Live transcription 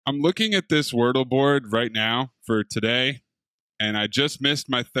I'm looking at this Wordle board right now for today, and I just missed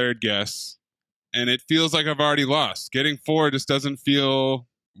my third guess, and it feels like I've already lost. Getting 4 just doesn't feel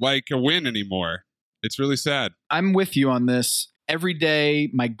like a win anymore. It's really sad. I'm with you on this. Every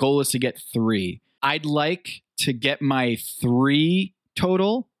day, my goal is to get 3. I'd like to get my 3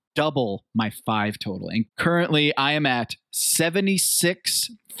 total, double my 5 total. And currently, I am at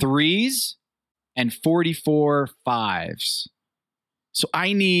 76 3s and 44 5s. So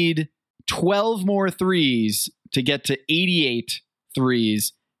I need 12 more 3s to get to 88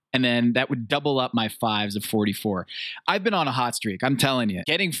 3s, and then that would double up my 5s of 44. I've been on a hot streak. I'm telling you.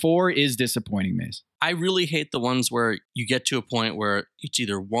 Getting 4 is disappointing, Mace. I really hate the ones where you get to a point where it's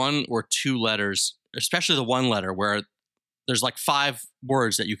either 1 or 2 letters, especially the 1 letter where there's like 5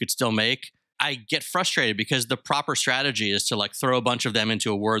 words that you could still make. I get frustrated because the proper strategy is to like throw a bunch of them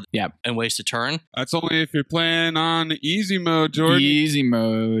into a word and waste a turn. That's only if you're playing on easy mode, Jordan. Easy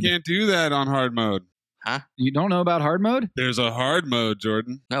mode. You can't do that on hard mode. Huh? You don't know about hard mode? There's a hard mode,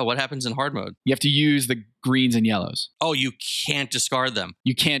 Jordan. No, what happens in hard mode? You have to use the greens and yellows. Oh, you can't discard them.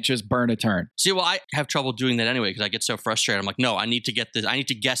 You can't just burn a turn. See, well, I have trouble doing that anyway because I get so frustrated. I'm like, no, I need to get this. I need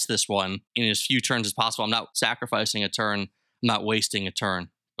to guess this one in as few turns as possible. I'm not sacrificing a turn. I'm not wasting a turn.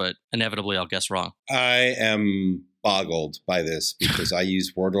 But inevitably, I'll guess wrong. I am boggled by this because I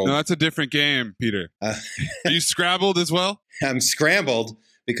use Wordle. No, that's a different game, Peter. Are you Scrabbled as well? I'm scrambled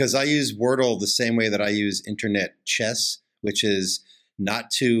because I use Wordle the same way that I use internet chess, which is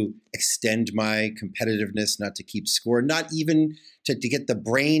not to extend my competitiveness, not to keep score, not even to get the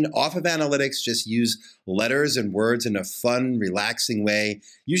brain off of analytics, just use letters and words in a fun, relaxing way.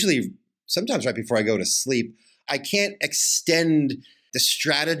 Usually, sometimes right before I go to sleep, I can't extend the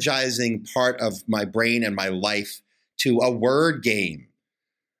strategizing part of my brain and my life to a word game.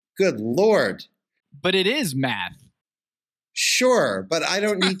 Good Lord. But it is math. Sure, but I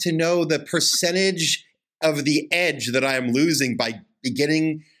don't need to know the percentage of the edge that I am losing by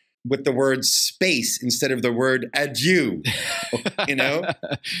beginning with the word space instead of the word adieu, you know?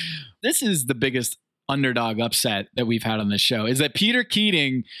 This is the biggest underdog upset that we've had on this show, is that Peter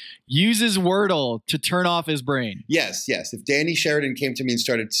Keating uses Wordle to turn off his brain. Yes. If Danny Sheridan came to me and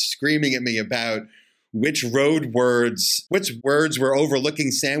started screaming at me about which words were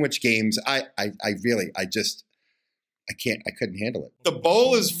overlooking sandwich games, I couldn't handle it. The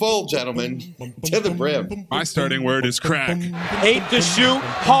bowl is full, gentlemen, to the brim. My starting word is crack. 8 to shoot.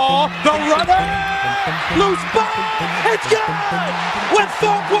 Hall, the runner. Loose ball. It's good. With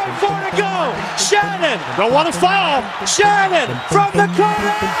 4.4 to go. Shannon. Don't want to foul. Shannon from the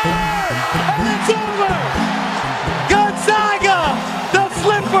corner. And it's over. Gonzaga. The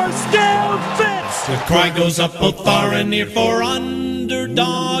flipper still fits. The cry goes up both far and near for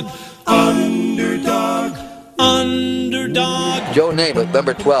underdog. Underdog. Underdog. Joe Namath,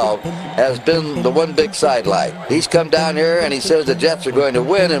 number 12, has been the one big sidelight. He's come down here and he says the Jets are going to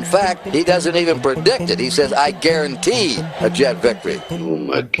win. In fact, he doesn't even predict it. He says, I guarantee a Jet victory. Who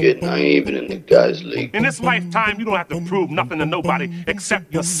am I kidding? I ain't even in the guys' league. In this lifetime, you don't have to prove nothing to nobody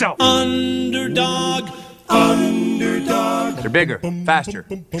except yourself. Underdog. Underdog. They're bigger, faster,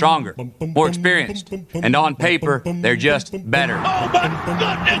 stronger, more experienced. And on paper, they're just better. Oh, my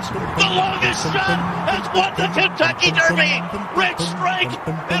goodness! The longest shot has won the Kentucky Derby! Rick Strike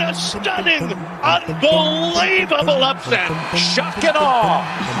in a stunning, unbelievable upset! Shock and awe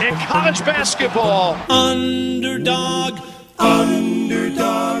in college basketball! Underdog.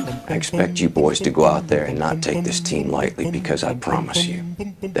 Underdog. I expect you boys to go out there and not take this team lightly because I promise you,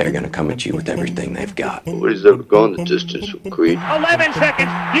 they're going to come at you with everything they've got. Nobody's ever gone the distance with Creed. 11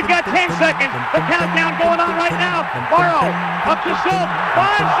 seconds. You've got 10 seconds. The countdown going on right now. Morrow up to Schultz.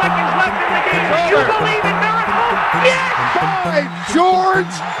 5 seconds left in the game. You believe in miracles? Yes! By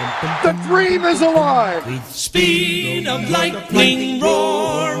George, the dream is alive. Speed of lightning,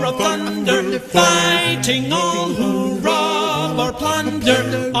 roar of thunder, fighting all who rob or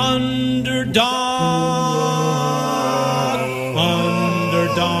plunder. Underdog.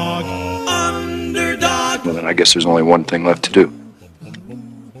 Underdog. Underdog. Well, then I guess there's only one thing left to do.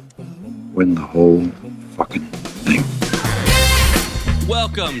 Win the whole fucking thing.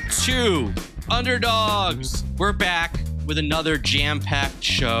 Welcome to Underdogs. We're back with another jam-packed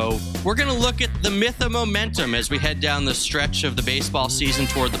show. We're going to look at the myth of momentum as we head down the stretch of the baseball season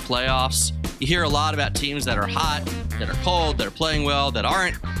toward the playoffs. You hear a lot about teams that are hot, that are cold, that are playing well, that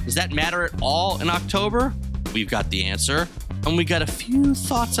aren't. Does that matter at all in October? We've got the answer. And we got a few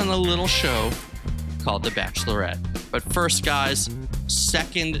thoughts on a little show called The Bachelorette. But first, guys,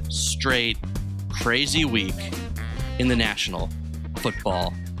 second straight crazy week in the National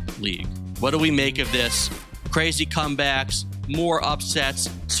Football League. What do we make of this? Crazy comebacks, more upsets.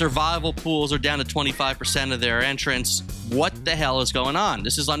 Survival pools are down to 25% of their entrants. What the hell is going on?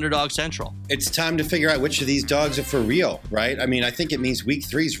 This is Underdog Central. It's time to figure out which of these dogs are for real, right? I mean, I think it means week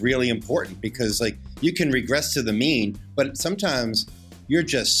 3 is really important because, like, you can regress to the mean, but sometimes you're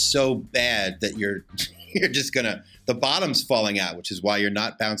just so bad that you're just gonna, the bottom's falling out, which is why you're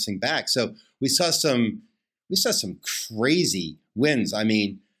not bouncing back. So we saw some crazy wins. I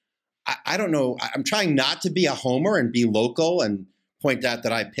mean, I don't know. I'm trying not to be a homer and be local and point out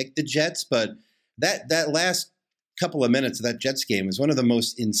that I picked the Jets, but that last couple of minutes of that Jets game was one of the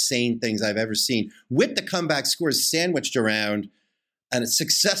most insane things I've ever seen, with the comeback scores sandwiched around and a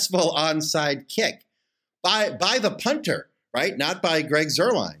successful onside kick by the punter, right? Not by Greg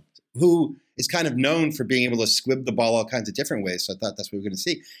Zuerlein, who is kind of known for being able to squib the ball all kinds of different ways. So I thought that's what we were going to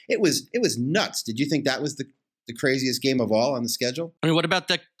see. It was nuts. Did you think that was the craziest game of all on the schedule? I mean, what about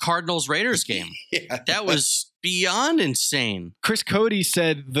the Cardinals-Raiders game? Yeah. That was beyond insane. Chris Cody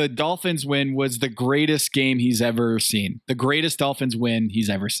said the Dolphins win was the greatest game he's ever seen. The greatest Dolphins win he's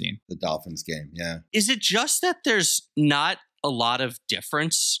ever seen. The Dolphins game, yeah. Is it just that there's not a lot of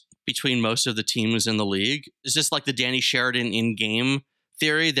difference between most of the teams in the league? Is this like the Danny Sheridan in-game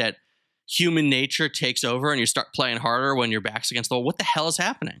theory that human nature takes over and you start playing harder when your back's against the wall? What the hell is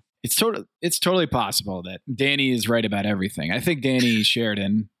happening? It's totally possible that Danny is right about everything. I think Danny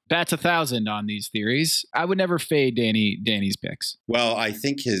Sheridan bats 1,000 on these theories. I would never fade Danny's picks. Well, I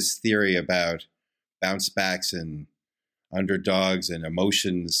think his theory about bounce backs and underdogs and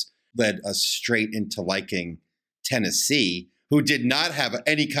emotions led us straight into liking Tennessee, who did not have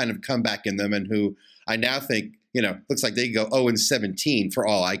any kind of comeback in them and who I now think, looks like they go 0-17 for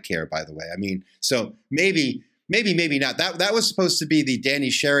all I care, by the way. I mean, so maybe not. That was supposed to be the Danny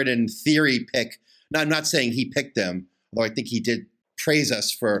Sheridan theory pick. Now, I'm not saying he picked them, although I think he did praise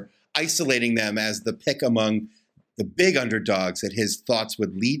us for isolating them as the pick among the big underdogs that his thoughts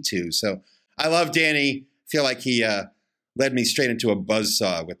would lead to. So I love Danny. Feel like he led me straight into a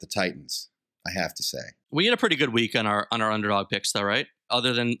buzzsaw with the Titans, I have to say. We had a pretty good week on our underdog picks, though, right?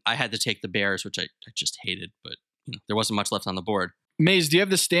 Other than I had to take the Bears, which I just hated, but there wasn't much left on the board. Maze, do you have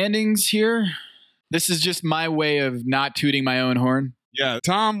the standings here? This is just my way of not tooting my own horn. Yeah,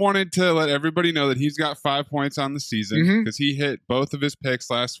 Tom wanted to let everybody know that he's got 5 points on the season because he hit both of his picks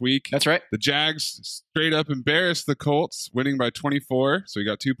last week. That's right. The Jags straight up embarrassed the Colts, winning by 24. So he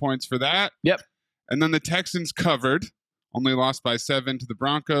got 2 points for that. Yep. And then the Texans covered, only lost by 7 to the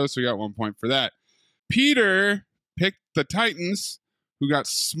Broncos. So he got 1 point for that. Peter picked the Titans, who got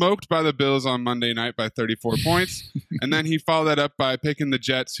smoked by the Bills on Monday night by 34 points. And then he followed that up by picking the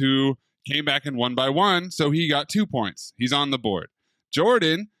Jets, who came back and won by 1, so he got 2 points. He's on the board.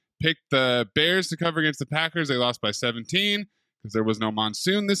 Jordan picked the Bears to cover against the Packers. They lost by 17 because there was no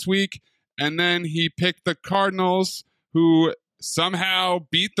monsoon this week. And then he picked the Cardinals, who somehow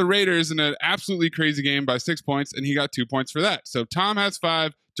beat the Raiders in an absolutely crazy game by 6 points, and he got 2 points for that. So Tom has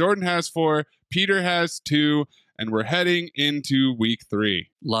 5, Jordan has 4, Peter has 2, and we're heading into week 3.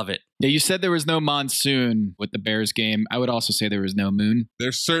 Love it. Yeah, you said there was no monsoon with the Bears game. I would also say there was no moon.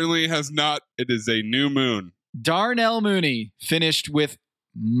 There certainly has not. It is a new moon. Darnell Mooney finished with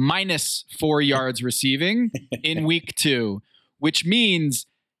 -4 yards receiving in week 2, which means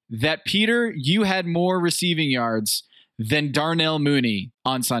that, Peter, you had more receiving yards than Darnell Mooney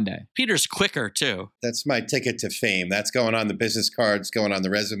on Sunday. Peter's quicker, too. That's my ticket to fame. That's going on the business cards, going on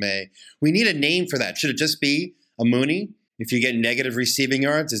the resume. We need a name for that. Should it just be a Mooney? If you get negative receiving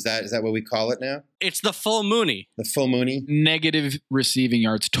yards, is that what we call it now? It's the full Mooney. The full Mooney? Negative receiving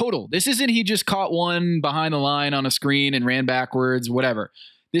yards total. This isn't he just caught one behind the line on a screen and ran backwards, whatever.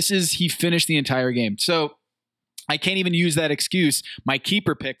 This is he finished the entire game. So I can't even use that excuse. My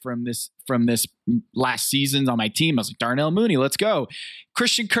keeper pick from this last season's on my team, I was like, Darnell Mooney, let's go.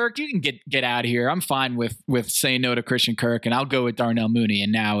 Christian Kirk, you can get out of here. I'm fine with saying no to Christian Kirk, and I'll go with Darnell Mooney.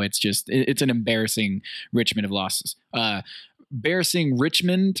 And now it's an embarrassing Richmond of losses. Embarrassing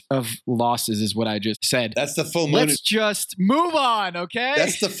Richmond of losses is what I just said. That's the full moon. Let's just move on, okay?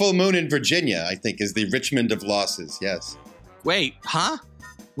 That's the full moon in Virginia, I think, is the Richmond of losses. Yes. Wait, huh?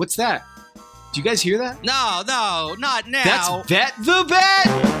 What's that? Do you guys hear that? No, not now. That's Bet the Bet.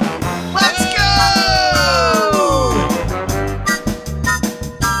 Let's go!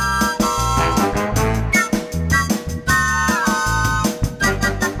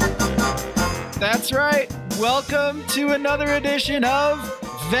 That's right. Welcome to another edition of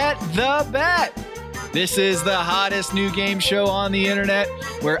Bet the Bet. This is the hottest new game show on the internet,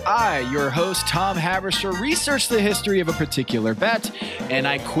 where I, your host, Tom Haberstroh, research the history of a particular bet, and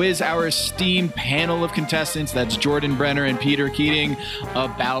I quiz our esteemed panel of contestants, that's Jordan Brenner and Peter Keating,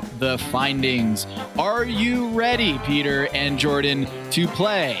 about the findings. Are you ready, Peter and Jordan, to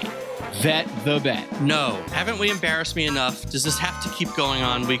play Vet the Bet? No. Haven't we embarrassed me enough? Does this have to keep going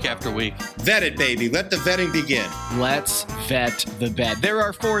on week after week? Vet it, baby. Let the vetting begin. Let's vet the bet. There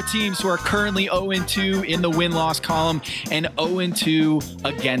are 4 teams who are currently 0-2 in the win-loss column and 0-2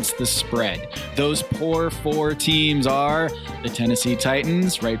 against the spread. Those poor 4 teams are the Tennessee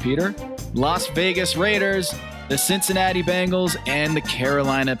Titans, right, Peter? Las Vegas Raiders, the Cincinnati Bengals, and the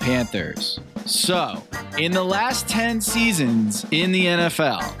Carolina Panthers. So, in the last 10 seasons in the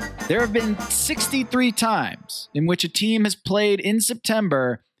NFL, there have been 63 times in which a team has played in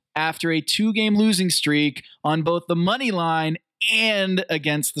September after a 2-game losing streak on both the money line and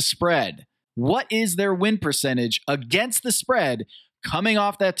against the spread. What is their win percentage against the spread coming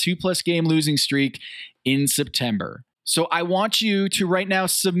off that 2+ game losing streak in September? So I want you to right now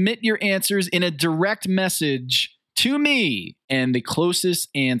submit your answers in a direct message to me, and the closest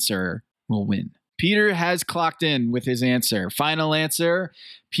answer will win. Peter has clocked in with his answer. Final answer,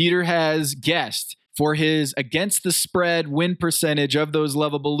 Peter has guessed for his against the spread win percentage of those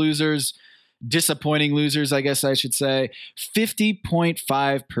lovable losers, disappointing losers, I guess I should say,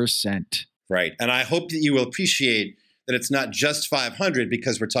 50.5%. Right. And I hope that you will appreciate that it's not just 500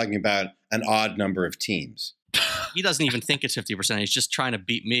 because we're talking about an odd number of teams. He doesn't even think it's 50%. He's just trying to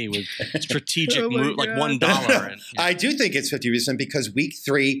beat me with strategic move, like $1. I do think it's 50% because week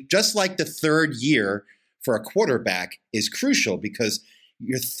 3, just like the third year for a quarterback, is crucial because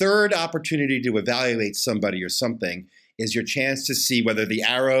your third opportunity to evaluate somebody or something is your chance to see whether the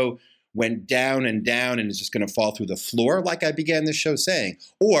arrow went down and is just going to fall through the floor, like I began the show saying,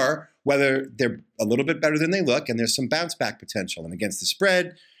 or whether they're a little bit better than they look and there's some bounce back potential. And against the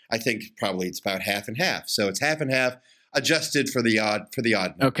spread, I think probably it's about half and half. So it's half and half adjusted for the odd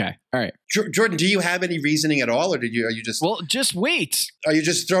number. Okay. All right. Jordan, do you have any reasoning at all, or are you just just wait? Are you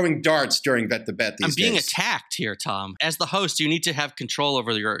just throwing darts during Bet the Bet these days? I'm being attacked here, Tom. As the host, you need to have control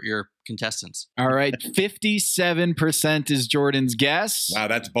over your contestants. All right. 57% is Jordan's guess. Wow,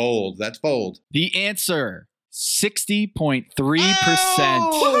 that's bold. That's bold. The answer, 60.3%.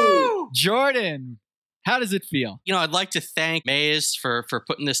 Oh! Jordan, how does it feel? You know, I'd like to thank Maze for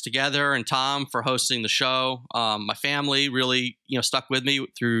putting this together and Tom for hosting the show. My family really, stuck with me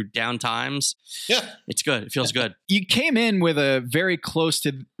through down times. Yeah. It's good. It feels good. You came in with a very close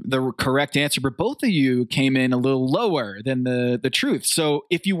to the correct answer, but both of you came in a little lower than the truth. So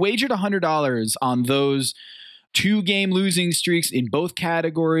if you wagered $100 on those 2-game losing streaks in both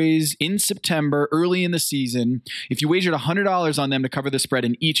categories in September, early in the season, if you wagered $100 on them to cover the spread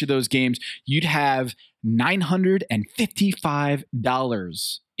in each of those games, you'd have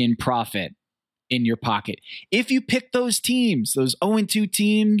 $955 in profit in your pocket. If you pick those teams, those 0-2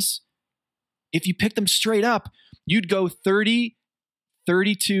 teams, if you pick them straight up, you'd go 30,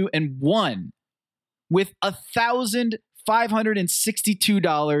 32-1 with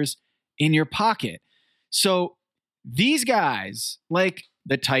 $1,562 in your pocket. So these guys, like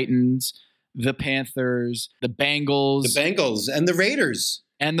the Titans, the Panthers, the Bengals. The Bengals and the Raiders.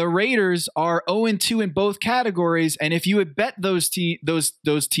 And the Raiders are 0-2 in both categories. And if you had bet those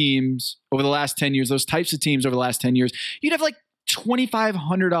teams over the last 10 years, those types of teams over the last 10 years, you'd have like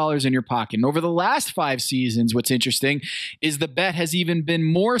 $2,500 in your pocket. And over the last 5 seasons, what's interesting is the bet has even been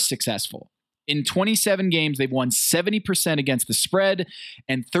more successful. In 27 games, they've won 70% against the spread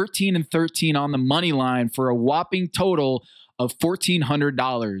and 13-13 on the money line for a whopping total of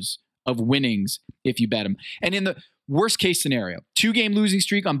 $1,400 of winnings if you bet them. And in the worst case scenario, 2-game losing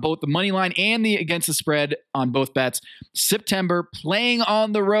streak on both the money line and the against the spread on both bets, September playing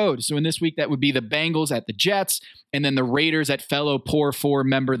on the road. So in this week, that would be the Bengals at the Jets and then the Raiders at fellow Poor 4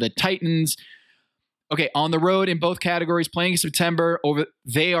 member, the Titans. Okay, on the road in both categories, playing in September,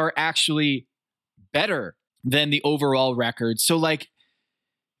 they are actually better than the overall record. So like,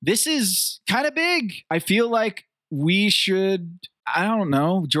 this is kind of big. I feel like we should, I don't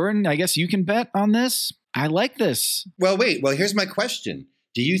know, Jordan, I guess you can bet on this. I like this. Well, wait. Well, here's my question.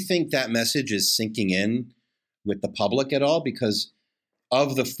 Do you think that message is sinking in with the public at all? Because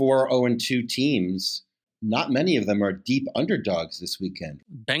of the 4 0-2 teams, not many of them are deep underdogs this weekend.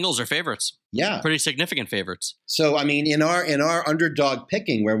 Bengals are favorites. Yeah. Pretty significant favorites. So, I mean, in our underdog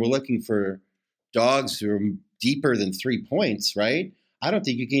picking where we're looking for dogs who are deeper than 3 points, right? I don't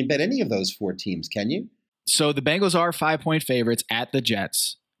think you can bet any of those 4 teams, can you? So the Bengals are 5-point favorites at the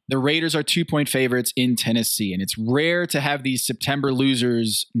Jets. The Raiders are 2-point favorites in Tennessee, and it's rare to have these September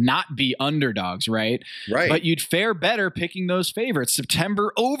losers not be underdogs, right? Right. But you'd fare better picking those favorites.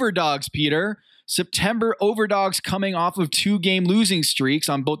 September overdogs, Peter. September overdogs coming off of 2-game losing streaks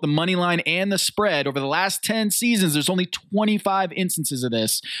on both the money line and the spread. Over the last 10 seasons, there's only 25 instances of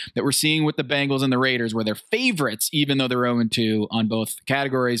this that we're seeing with the Bengals and the Raiders, where they're favorites, even though they're 0-2 on both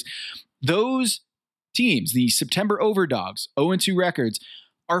categories. Those teams, the September overdogs, 0-2 records,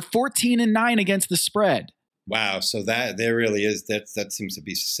 are 14-9 against the spread. Wow. So that there really is, that seems to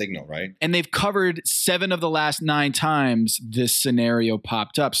be a signal, right? And they've covered 7 of the last 9 times this scenario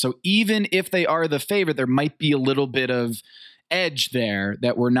popped up. So even if they are the favorite, there might be a little bit of edge there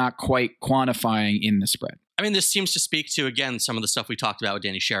that we're not quite quantifying in the spread. I mean, this seems to speak to, again, some of the stuff we talked about with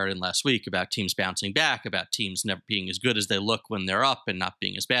Danny Sheridan last week about teams bouncing back, about teams never being as good as they look when they're up and not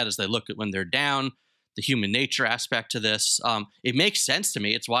being as bad as they look when they're down. The human nature aspect to this. It makes sense to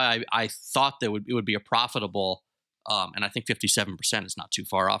me. It's why I thought that it would be a profitable, and I think 57% is not too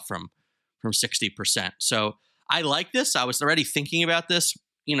far off from 60%. So I like this. I was already thinking about this,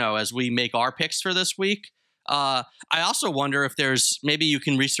 as we make our picks for this week. I also wonder if maybe you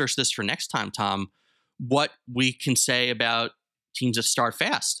can research this for next time, Tom, what we can say about teams that start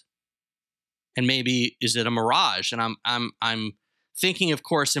fast. And maybe is it a mirage? And I'm thinking, of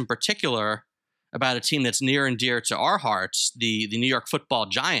course, in particular, about a team that's near and dear to our hearts, the New York Football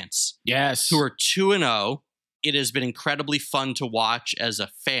Giants. Yes. Who are 2-0. It has been incredibly fun to watch as a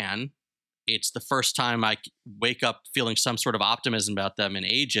fan. It's the first time I wake up feeling some sort of optimism about them in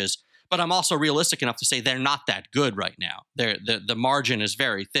ages. But I'm also realistic enough to say they're not that good right now. The margin is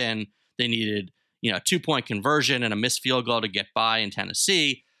very thin. They needed, a 2-point conversion and a missed field goal to get by in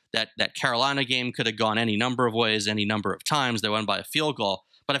Tennessee. That Carolina game could have gone any number of ways, any number of times. They won by a field goal.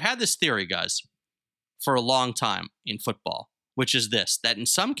 But I've had this theory, guys, for a long time in football, which is this, that in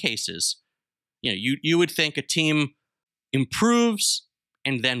some cases, you would think a team improves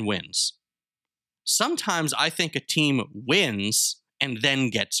and then wins. Sometimes I think a team wins and then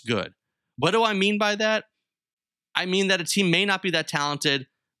gets good. What do I mean by that? I mean that a team may not be that talented,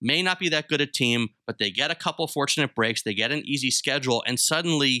 may not be that good a team, but they get a couple fortunate breaks, they get an easy schedule, and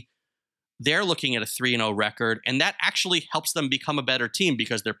suddenly they're looking at a 3-0 record, and that actually helps them become a better team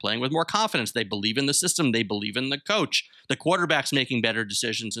because they're playing with more confidence. They believe in the system. They believe in the coach. The quarterback's making better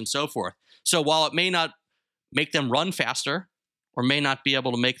decisions and so forth. So while it may not make them run faster or may not be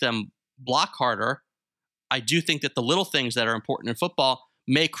able to make them block harder, I do think that the little things that are important in football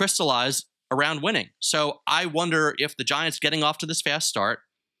may crystallize around winning. So I wonder if the Giants getting off to this fast start,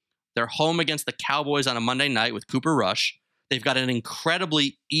 they're home against the Cowboys on a Monday night with Cooper Rush. They've got an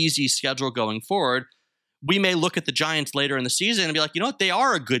incredibly easy schedule going forward. We may look at the Giants later in the season and be like, you know what? They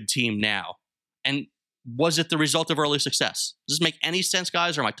are a good team now. And was it the result of early success? Does this make any sense,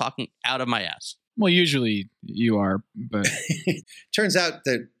 guys, or am I talking out of my ass? Well, usually you are, but turns out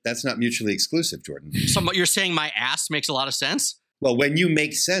that that's not mutually exclusive, Jordan. So you're saying my ass makes a lot of sense? Well, when you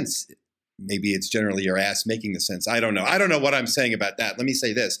make sense, maybe it's generally your ass making the sense. I don't know. I don't know what I'm saying about that. Let me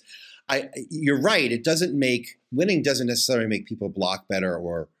say this. You're right. Winning doesn't necessarily make people block better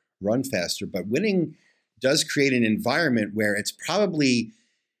or run faster, but winning does create an environment where it's probably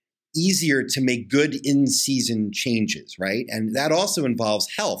easier to make good in-season changes, right? And that also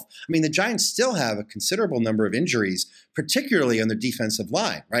involves health. I mean, the Giants still have a considerable number of injuries, particularly on the defensive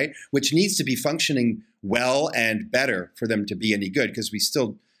line, right? Which needs to be functioning well and better for them to be any good, because we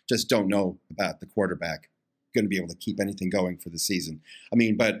still just don't know about the quarterback going to be able to keep anything going for the season. I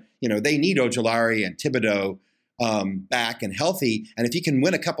mean, but, they need Ojulari and Thibodeau back and healthy. And if you can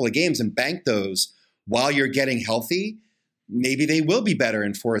win a couple of games and bank those while you're getting healthy, maybe they will be better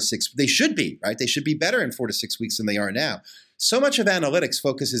in 4 or 6. They should be, right? They should be better in 4 to 6 weeks than they are now. So much of analytics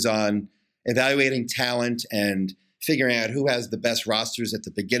focuses on evaluating talent and figuring out who has the best rosters at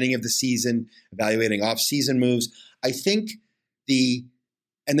the beginning of the season, evaluating off-season moves. I think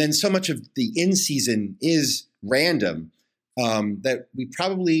and then so much of the in-season is random that we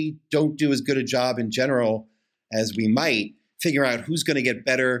probably don't do as good a job in general as we might figure out who's going to get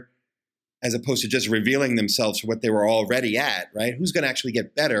better as opposed to just revealing themselves for what they were already at, right? Who's going to actually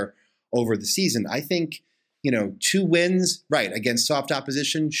get better over the season? I think, 2 wins, right, against soft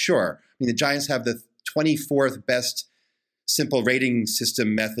opposition, sure. I mean, the Giants have the 24th best simple rating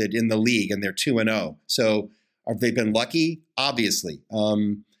system method in the league, and they're 2-0. So have they been lucky? Obviously.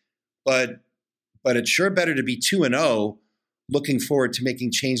 But it's sure better to be 2-0 looking forward to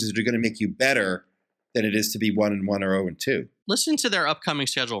making changes that are going to make you better than it is to be 1-1 or 0-2. Listen to their upcoming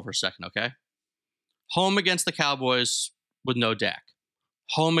schedule for a second, okay? Home against the Cowboys with no Dak.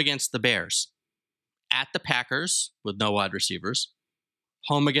 Home against the Bears. At the Packers with no wide receivers.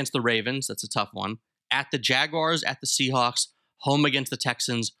 home against the Ravens. That's a tough one. At the Jaguars, at the Seahawks, home against the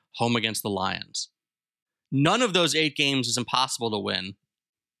Texans, home against the Lions. None of those 8 games is impossible to win.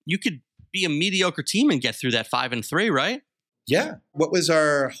 You could be a mediocre team and get through that 5-3, right? Yeah. What was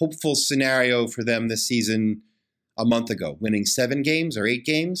our hopeful scenario for them this season a month ago? Winning 7 games or 8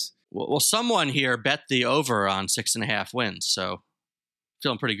 games? Well, someone here bet the over on 6.5 wins, so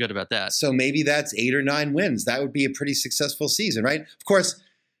feeling pretty good about that. So maybe that's 8 or 9 wins. That would be a pretty successful season, right? Of course,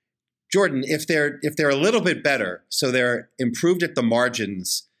 Jordan, if they're a little bit better, so they're improved at the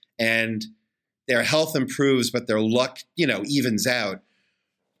margins and their health improves, but their luck, evens out.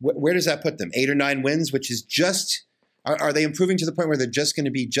 Where does that put them? 8 or 9 wins, which is just, are they improving to the point where they're just going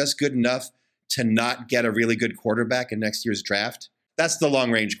to be just good enough to not get a really good quarterback in next year's draft? That's the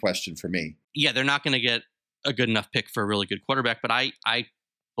long range question for me. Yeah, they're not going to get a good enough pick for a really good quarterback, but I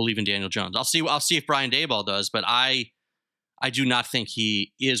believe in Daniel Jones. I'll see if Brian Daboll does, but I do not think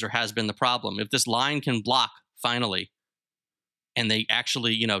he is or has been the problem. If this line can block finally, and they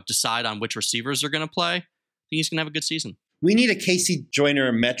actually, decide on which receivers they're going to play, I think he's going to have a good season. We need a Casey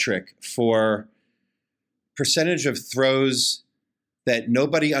Joyner metric for percentage of throws that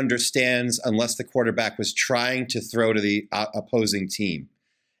nobody understands unless the quarterback was trying to throw to the opposing team.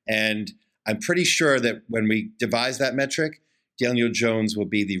 And I'm pretty sure that when we devise that metric, Daniel Jones will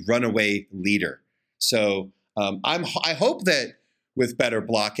be the runaway leader. So I hope that with better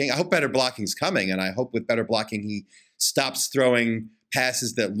blocking, I hope better blocking's coming, and I hope with better blocking he stops throwing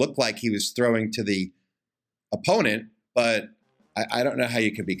passes that look like he was throwing to the opponent, but I don't know how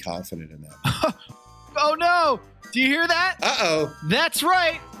you can be confident in that. Oh no! Do you hear that? Uh-oh. That's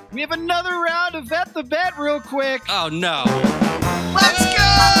right! We have another round of Bet the Bet real quick. Oh no. Let's go!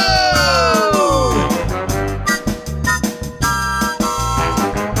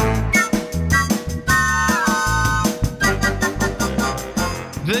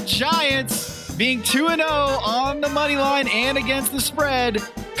 The Giants being 2-0 on the money line and against the spread,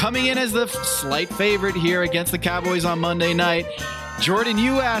 coming in as the slight favorite here against the Cowboys on Monday night. Jordan,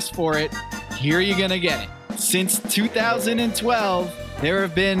 you asked for it. Here you're going to get it. Since 2012, there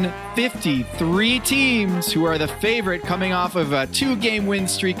have been 53 teams who are the favorite coming off of a 2-game win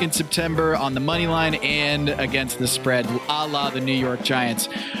streak in September on the money line and against the spread, a la the New York Giants.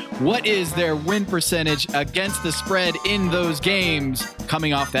 What is their win percentage against the spread in those games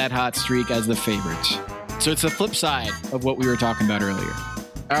coming off that hot streak as the favorites? So it's the flip side of what we were talking about earlier.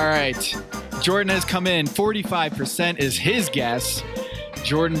 All right. Jordan has come in. 45% is his guess.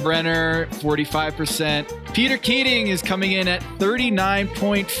 Jordan Brenner, 45%. Peter Keating is coming in at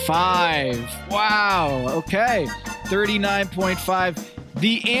 39.5. Wow. Okay. 39.5.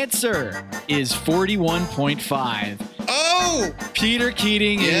 The answer is 41.5. Oh! Peter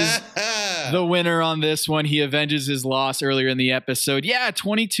Keating is the winner on this one. He avenges his loss earlier in the episode. Yeah,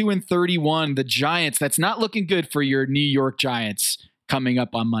 22-31. The Giants. That's not looking good for your New York Giants coming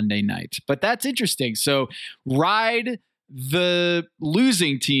up on Monday night. But that's interesting. So ride the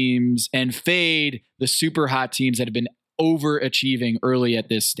losing teams and fade the super hot teams that have been overachieving early at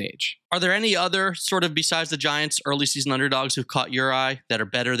this stage. Are there any other sort of, besides the Giants, early season underdogs who caught your eye that are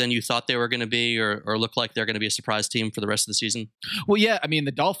better than you thought they were going to be or look like they're going to be a surprise team for the rest of the season? Well, yeah, I mean,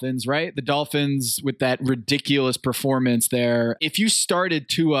 the Dolphins, right? The Dolphins with that ridiculous performance there. If you started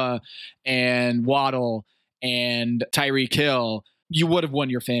Tua and Waddle and Tyreek Hill, you would have won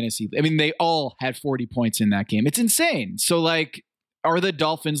your fantasy. I mean, they all had 40 points in that game. It's insane. So, are the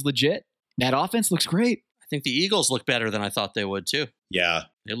Dolphins legit? That offense looks great. I think the Eagles look better than I thought they would, too. Yeah.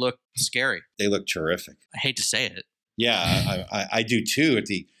 They look scary. They look terrific. I hate to say it. Yeah, I do, too. At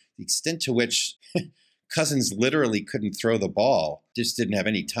the extent to which Cousins literally couldn't throw the ball, just didn't have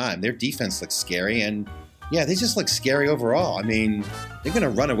any time. Their defense looks scary, and yeah, they just look scary overall. I mean, they're going to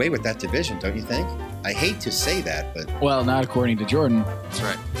run away with that division, don't you think? I hate to say that, but... Well, not according to Jordan. That's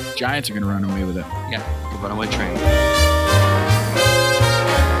right. Giants are going to run away with it. Yeah, the runaway train.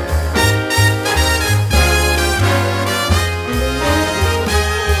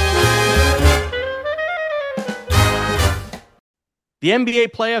 The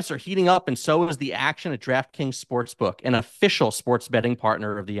NBA playoffs are heating up, and so is the action at DraftKings Sportsbook, an official sports betting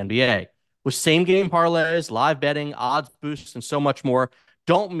partner of the NBA. With same-game parlays, live betting, odds boosts, and so much more,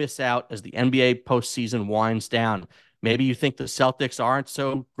 don't miss out as the NBA postseason winds down. Maybe you think the Celtics aren't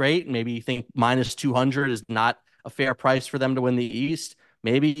so great. Maybe you think minus 200 is not a fair price for them to win the East.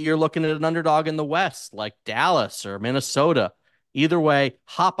 Maybe you're looking at an underdog in the West, like Dallas or Minnesota. Either way,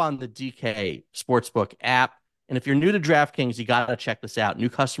 hop on the DK Sportsbook app. And if you're new to DraftKings, you got to check this out. New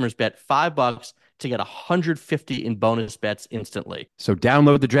customers bet $5 to get $150 in bonus bets instantly. So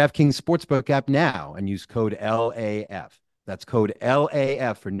download the DraftKings Sportsbook app now and use code LAF. That's code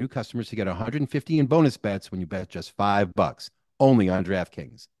LAF for new customers to get $150 in bonus bets when you bet just $5. Only on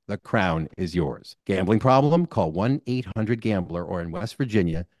DraftKings. The crown is yours. Gambling problem? Call 1-800-GAMBLER, or in West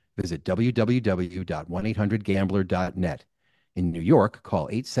Virginia, visit www.1800gambler.net. In New York, call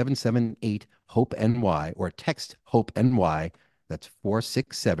 877-8-HOPE-NY or text HOPE-NY. That's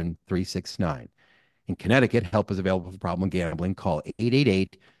 467-369. In Connecticut, help is available for problem gambling. Call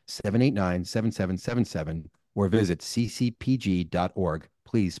 888-789-7777 or visit ccpg.org.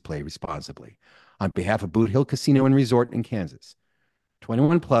 Please play responsibly. On behalf of Boot Hill Casino and Resort in Kansas,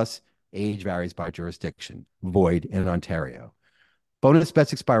 21 plus, age varies by jurisdiction, void in Ontario. Bonus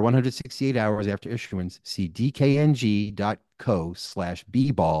bets expire 168 hours after issuance. See dkng.co/bball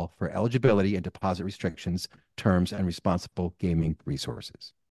for eligibility and deposit restrictions, terms, and responsible gaming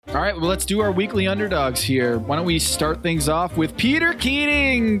resources. All right, well, let's do our weekly underdogs here. Why don't we start things off with Peter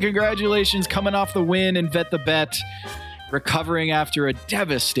Keating? Congratulations, coming off the win and Bet the Bet, recovering after a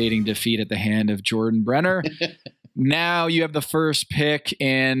devastating defeat at the hand of Jordan Brenner. Now you have the first pick,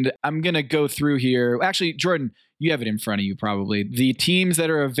 and I'm going to go through here. Actually, Jordan, you have it in front of you probably. The teams that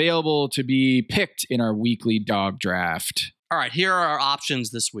are available to be picked in our weekly dog draft. All right, here are our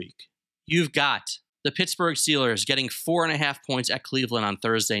options this week. You've got the Pittsburgh Steelers getting 4.5 points at Cleveland on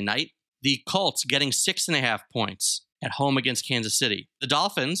Thursday night. The Colts getting 6.5 points at home against Kansas City. The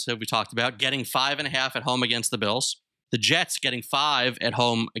Dolphins, that we talked about, getting 5.5 at home against the Bills. The Jets getting 5 at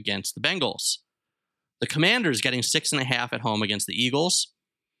home against the Bengals. The Commanders getting 6.5 at home against the Eagles.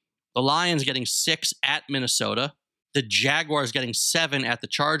 The Lions getting 6 at Minnesota. The Jaguars getting 7 at the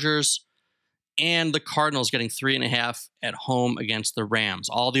Chargers. And the Cardinals getting 3.5 at home against the Rams.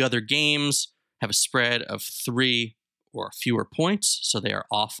 All the other games have a spread of 3 or fewer points, so they are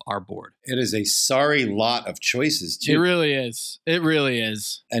off our board. It is a sorry lot of choices, too. It really is. It really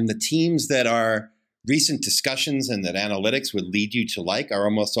is. And the teams that are recent discussions and that analytics would lead you to like are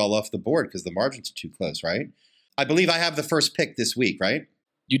almost all off the board because the margins are too close, right? I believe I have the first pick this week, right?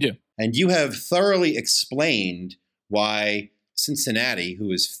 You do. And you have thoroughly explained why Cincinnati,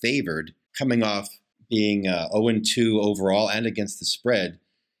 who is favored, coming off being 0-2 overall and against the spread,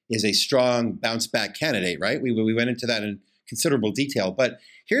 is a strong bounce-back candidate, right? We went into that in considerable detail. But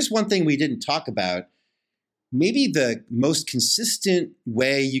here's one thing we didn't talk about. Maybe the most consistent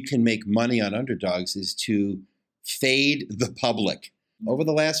way you can make money on underdogs is to fade the public. Over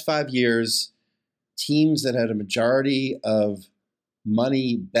the last 5 years, teams that had a majority of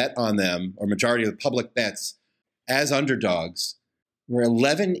money bet on them, or majority of the public bets as underdogs, were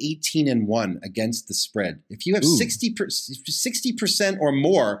 11, 18, and 1 against the spread. If you have 60% or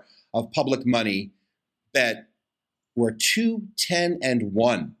more of public money bet, were 2, 10, and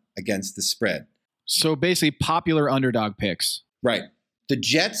 1 against the spread. So basically popular underdog picks. Right. The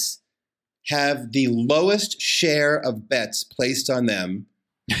Jets have the lowest share of bets placed on them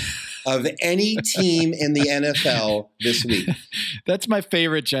of any team in the NFL this week. That's my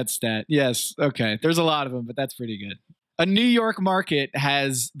favorite Jets stat. Yes. Okay. There's a lot of them, but that's pretty good. A New York market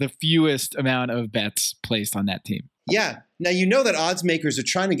has the fewest amount of bets placed on that team. Yeah. Now, you know that odds makers are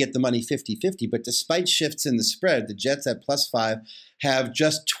trying to get the money 50-50, but despite shifts in the spread, the Jets at +5 have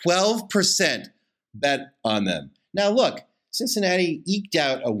just 12% bet on them. Now, look, Cincinnati eked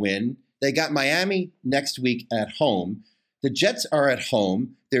out a win. They got Miami next week at home. The Jets are at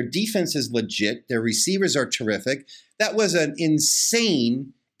home. Their defense is legit. Their receivers are terrific. That was an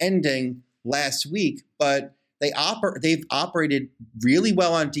insane ending last week, but they've operated really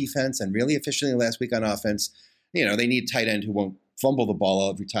well on defense and really efficiently last week on offense. You know, they need a tight end who won't fumble the ball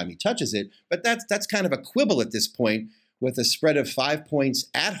every time he touches it. But that's kind of a quibble at this point with a spread of 5 points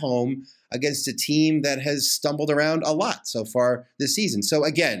at home against a team that has stumbled around a lot so far this season. So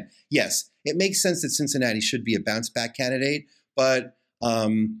again, yes, it makes sense that Cincinnati should be a bounce-back candidate. But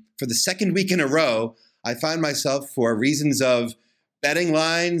for the second week in a row, I find myself, for reasons of betting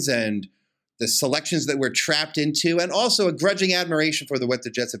lines and the selections that we're trapped into, and also a grudging admiration for what the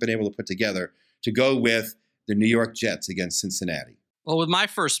Jets have been able to put together, to go with the New York Jets against Cincinnati. Well, with my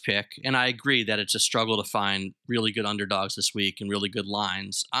first pick, and I agree that it's a struggle to find really good underdogs this week and really good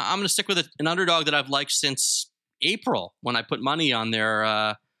lines, I'm going to stick with an underdog that I've liked since April when I put money on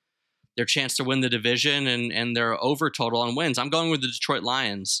their chance to win the division and their over total on wins. I'm going with the Detroit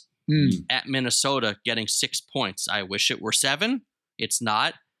Lions at Minnesota, getting 6 points. I wish it were 7. It's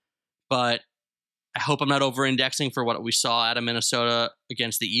not, but I hope I'm not over-indexing for what we saw out of Minnesota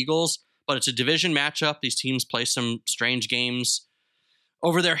against the Eagles. But it's a division matchup. These teams play some strange games.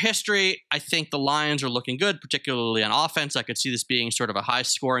 Over their history, I think the Lions are looking good, particularly on offense. I could see this being sort of a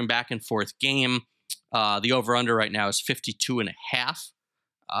high-scoring back-and-forth game. The over-under right now is 52.5.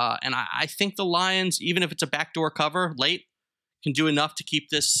 And I think the Lions, even if it's a backdoor cover late, can do enough to keep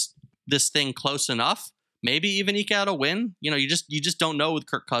this thing close enough. Maybe even eke out a win. You just don't know with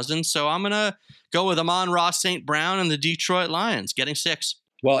Kirk Cousins. So I'm gonna go with Amon-Ra St. Brown and the Detroit Lions, getting 6.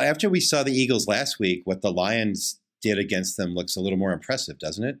 Well, after we saw the Eagles last week, what the Lions did against them looks a little more impressive,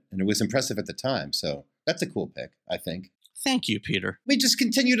 doesn't it? And it was impressive at the time. So that's a cool pick, I think. Thank you, Peter. We just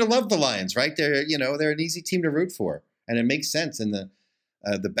continue to love the Lions, right? They're an easy team to root for, and it makes sense. And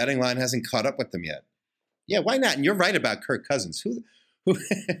the betting line hasn't caught up with them yet. Yeah, why not? And you're right about Kirk Cousins. Who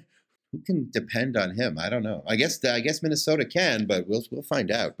can depend on him? I don't know. I guess Minnesota can, but we'll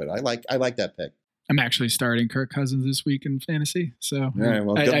find out. But I like that pick. I'm actually starting Kirk Cousins this week in fantasy. So all right,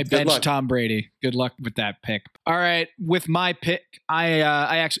 well, I benched Tom Brady. Good luck with that pick. All right. With my pick, I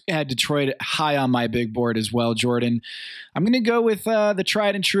actually had Detroit high on my big board as well, Jordan. I'm going to go with the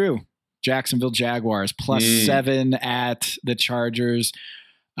tried and true Jacksonville Jaguars +7 at the Chargers.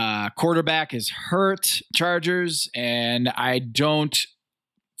 Quarterback is hurt, Chargers, and I don't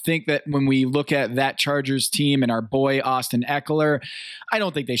think that when we look at that Chargers team and our boy Austin Eckler, I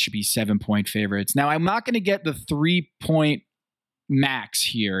don't think they should be 7-point favorites. Now, I'm not going to get the 3-point max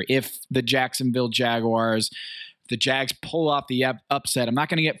here if the Jacksonville Jaguars, the Jags pull off the upset. I'm not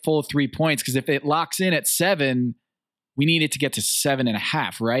going to get full 3 points because if it locks in at 7, we need it to get to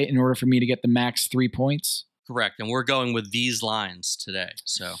 7.5, right? In order for me to get the max 3 points. Correct. And we're going with these lines today.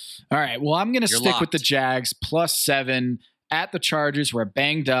 So, all right. Well, I'm going to stick locked with the Jags +7 at the Chargers. We're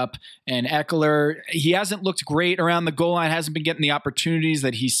banged up, and Eckler, he hasn't looked great around the goal line, hasn't been getting the opportunities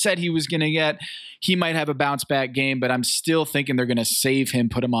that he said he was going to get. He might have a bounce back game, but I'm still thinking they're going to save him,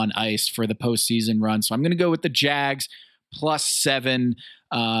 put him on ice for the postseason run. So I'm going to go with the Jags +7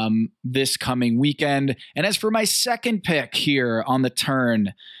 this coming weekend. And as for my second pick here on the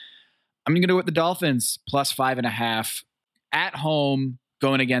turn, I'm going to go with the Dolphins +5.5 at home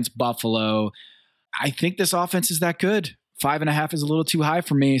going against Buffalo. I think this offense is that good. 5.5 is a little too high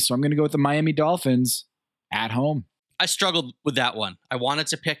for me, so I'm going to go with the Miami Dolphins at home. I struggled with that one. I wanted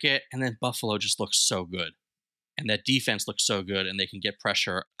to pick it, and then Buffalo just looks so good. And that defense looks so good, and they can get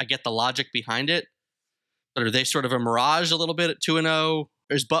pressure. I get the logic behind it, but are they sort of a mirage a little bit at 2-0?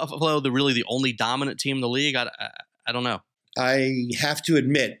 Is Buffalo really the only dominant team in the league? I don't know. I have to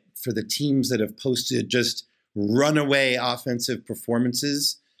admit, for the teams that have posted just runaway offensive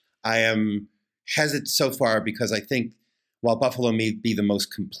performances, I am hesitant so far because I think while Buffalo may be the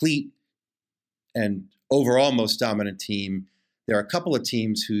most complete and overall most dominant team, there are a couple of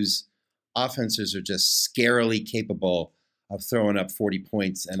teams whose offenses are just scarily capable of throwing up 40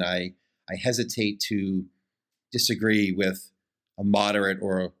 points. And I hesitate to disagree with a moderate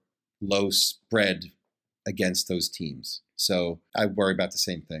or low spread against those teams. So I worry about the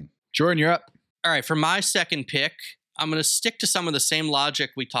same thing. Jordan, you're up. All right, for my second pick, I'm going to stick to some of the same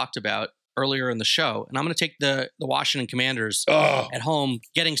logic we talked about earlier in the show, and I'm going to take the Washington Commanders at home,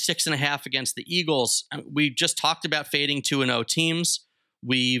 getting 6.5 against the Eagles. We just talked about fading 2-0 teams.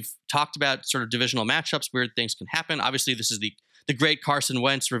 We've talked about sort of divisional matchups, weird things can happen. Obviously, this is the great Carson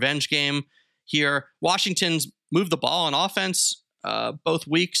Wentz revenge game here. Washington's moved the ball on offense both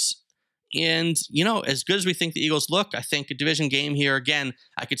weeks. And, as good as we think the Eagles look, I think a division game here, again,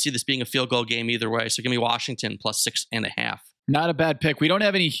 I could see this being a field goal game either way. So give me Washington +6.5. Not a bad pick. We don't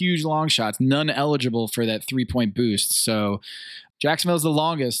have any huge long shots, none eligible for that 3-point boost. So Jacksonville's the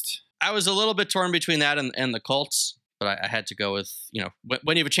longest. I was a little bit torn between that and the Colts, but I had to go with,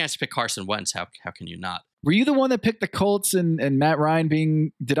 when you have a chance to pick Carson Wentz, how can you not? Were you the one that picked the Colts and Matt Ryan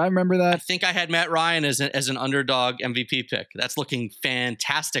being, did I remember that? I think I had Matt Ryan as an underdog MVP pick. That's looking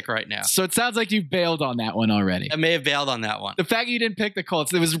fantastic right now. So it sounds like you bailed on that one already. I may have bailed on that one. The fact you didn't pick the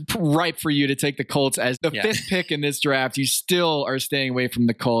Colts, it was ripe for you to take the Colts as the fifth pick in this draft. You still are staying away from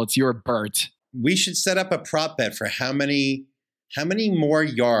the Colts. You're burnt. We should set up a prop bet for how many more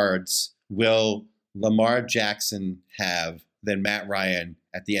yards will Lamar Jackson have than Matt Ryan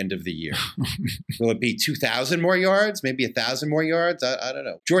at the end of the year? Will it be 2,000 more yards? Maybe 1,000 more yards? I don't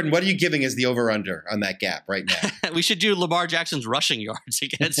know. Jordan, what are you giving as the over-under on that gap right now? We should do Lamar Jackson's rushing yards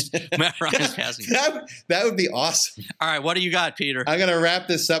against Matt Ryan's passing yards. That would be awesome. All right, what do you got, Peter? I'm going to wrap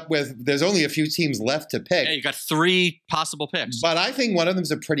this up with, there's only a few teams left to pick. Yeah, you got 3 possible picks. But I think one of them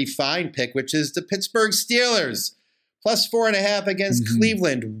is a pretty fine pick, which is the Pittsburgh Steelers. +4.5 against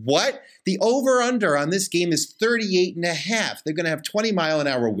Cleveland. What? The over-under on this game is 38.5. They're going to have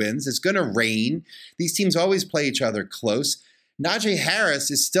 20-mile-an-hour winds. It's going to rain. These teams always play each other close. Najee Harris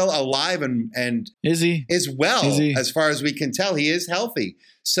is still alive and is he? Is well, as far as we can tell. He is healthy.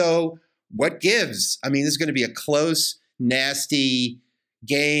 So what gives? I mean, this is going to be a close, nasty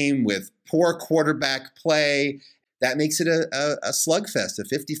game with poor quarterback play. That makes it a slugfest, a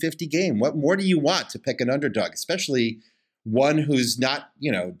 50-50 game. What more do you want to pick an underdog, especially one who's not,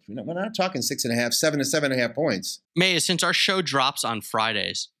 we're not talking 6.5, 7 to 7.5 points. Mays, since our show drops on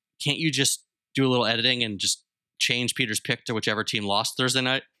Fridays, can't you just do a little editing and just change Peter's pick to whichever team lost Thursday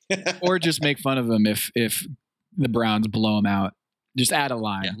night? Or just make fun of them if the Browns blow them out. Just add a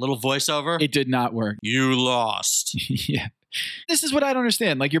line. Yeah, little voiceover. It did not work. You lost. Yeah. This is what I don't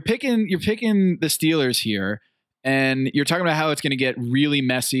understand. Like you're picking the Steelers here, and you're talking about how it's going to get really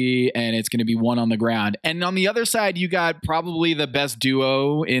messy and it's going to be one on the ground. And on the other side, you got probably the best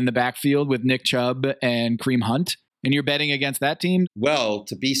duo in the backfield with Nick Chubb and Kareem Hunt. And you're betting against that team? Well,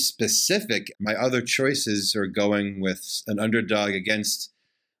 to be specific, my other choices are going with an underdog against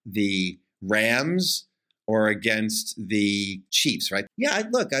the Rams or against the Chiefs, right? Yeah,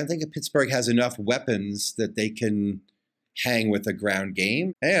 I think Pittsburgh has enough weapons that they can hang with a ground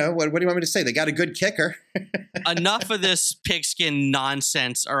game. Yeah, what do you want me to say? They got a good kicker. Enough of this pigskin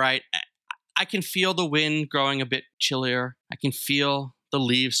nonsense, all right? I can feel the wind growing a bit chillier. I can feel the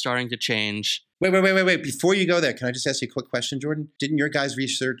leaves starting to change. Wait. Before you go there, can I just ask you a quick question, Jordan? Didn't your guys'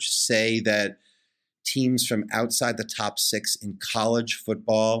 research say that teams from outside the top 6 in college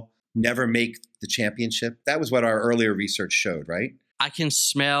football never make the championship? That was what our earlier research showed, right? I can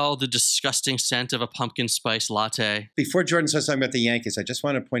smell the disgusting scent of a pumpkin spice latte. Before Jordan starts talking about the Yankees, I just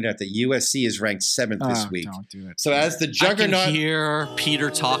want to point out that USC is ranked 7th this week. Don't do it. So as the juggernaut, I can hear Peter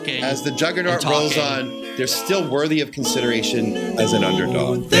talking. As the juggernaut rolls on, they're still worthy of consideration as an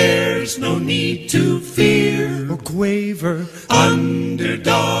underdog. There's no need to fear or quaver.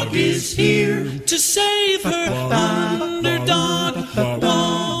 Underdog is here to save her. Underdog.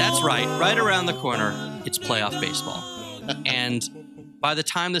 That's right around the corner, it's playoff baseball. And by the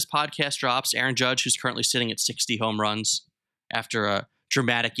time this podcast drops, Aaron Judge, who's currently sitting at 60 home runs after a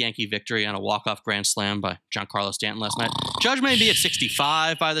dramatic Yankee victory on a walk-off grand slam by Giancarlo Stanton last night. Judge may be at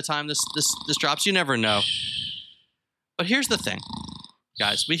 65 by the time this drops. You never know. But here's the thing,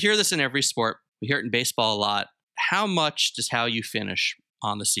 guys. We hear this in every sport. We hear it in baseball a lot. How much does how you finish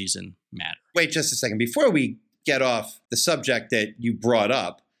on the season matter? Wait just a second. Before we get off the subject that you brought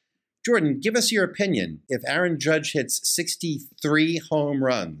up, Jordan, give us your opinion. If Aaron Judge hits 63 home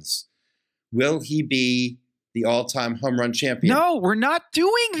runs, will he be the all-time home run champion? No, we're not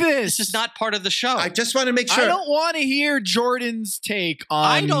doing this. This is not part of the show. I just want to make sure. I don't want to hear Jordan's take on...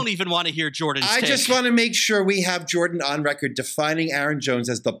 I don't even want to hear Jordan's take. I just want to make sure we have Jordan on record defining Aaron Jones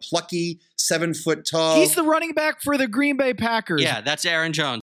as the plucky, 7-foot tall... He's the running back for the Green Bay Packers. Yeah, that's Aaron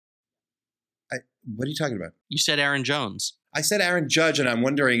Jones. What are you talking about? You said Aaron Jones. I said Aaron Judge, and I'm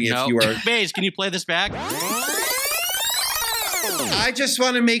wondering if you are... Mays, can you play this back? I just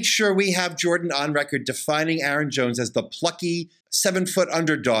want to make sure we have Jordan on record defining Aaron Jones as the plucky 7-foot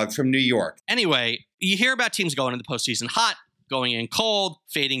underdog from New York. Anyway, you hear about teams going into the postseason hot, going in cold,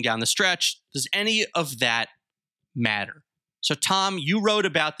 fading down the stretch. Does any of that matter? So, Tom, you wrote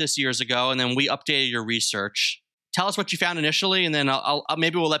about this years ago, and then we updated your research. Tell us what you found initially, and then I'll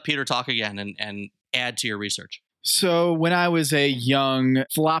maybe we'll let Peter talk again and add to your research. So when I was a young,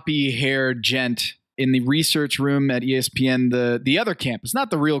 floppy-haired gent in the research room at ESPN, the other campus,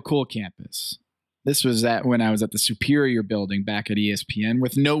 not the real cool campus. This was when I was at the Superior building back at ESPN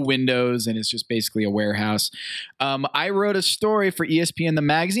with no windows, and it's just basically a warehouse. I wrote a story for ESPN, the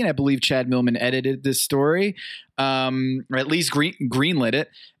magazine. I believe Chad Millman edited this story, or at least greenlit it.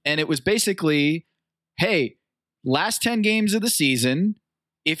 And it was basically, hey, last 10 games of the season,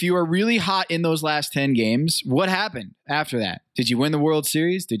 if you are really hot in those last 10 games, what happened after that? Did you win the World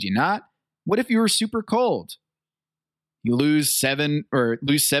Series? Did you not? What if you were super cold? You lose 7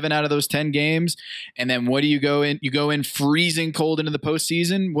 out of those 10 games, and then what do you go in? You go in freezing cold into the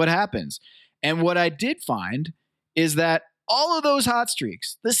postseason. What happens? And what I did find is that all of those hot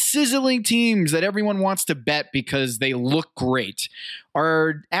streaks, the sizzling teams that everyone wants to bet because they look great,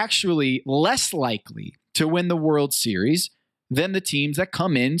 are actually less likely to win the World Series than the teams that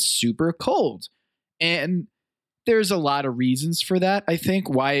come in super cold. And there's a lot of reasons for that. I think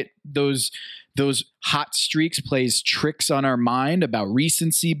why those hot streaks plays tricks on our mind about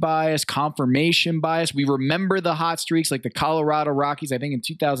recency bias, confirmation bias. We remember the hot streaks like the Colorado Rockies, I think in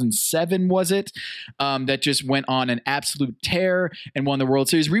 2007 was it, that just went on an absolute tear and won the World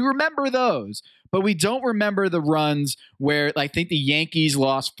Series. We remember those. But we don't remember the runs where I think the Yankees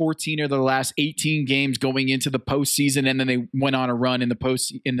lost 14 of their last 18 games going into the postseason, and then they went on a run in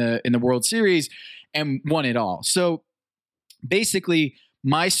the World Series and won it all. So basically,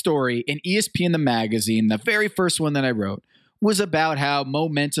 my story in ESPN the magazine, the very first one that I wrote, was about how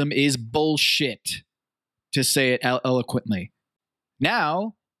momentum is bullshit, to say it eloquently.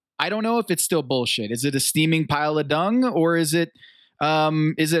 Now, I don't know if it's still bullshit. Is it a steaming pile of dung, or is it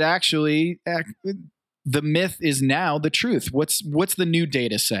actually the myth is now the truth. What's the new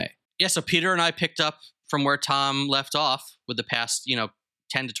data say? Yeah, so Peter and I picked up from where Tom left off with the past,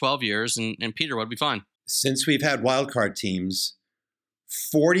 10 to 12 years. And Peter, what'd we find? Since we've had wildcard teams,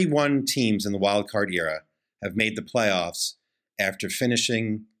 41 teams in the wildcard era have made the playoffs after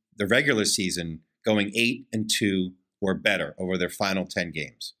finishing the regular season going 8-2 or better over their final 10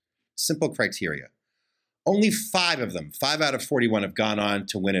 games. Simple criteria. Only 5 of them, 5 out of 41, have gone on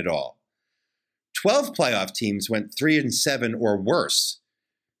to win it all. 12 playoff teams went 3-7 or worse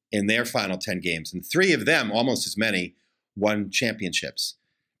in their final 10 games, and 3 of them, almost as many, won championships.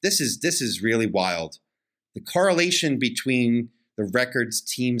 This is really wild. The correlation between the records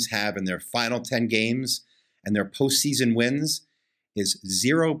teams have in their final 10 games and their postseason wins is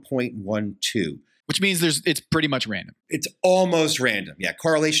 0.12. Which means it's pretty much random. It's almost random. Yeah,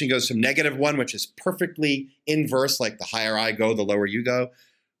 correlation goes from -1, which is perfectly inverse, like the higher I go, the lower you go,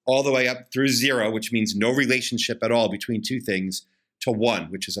 all the way up through 0, which means no relationship at all between two things, to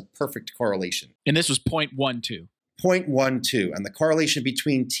 1, which is a perfect correlation. And this was 0.12. 0.12. And the correlation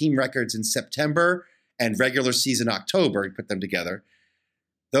between team records in September and regular season October, you put them together,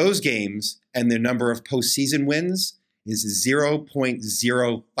 those games and the number of postseason wins is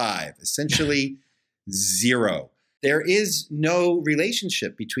 0.05, essentially 0. There is no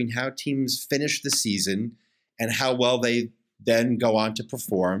relationship between how teams finish the season and how well they then go on to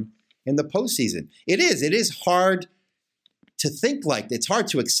perform in the postseason. It is hard to think like it's hard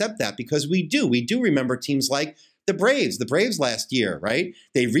to accept that, because we do remember teams like the Braves last year, right?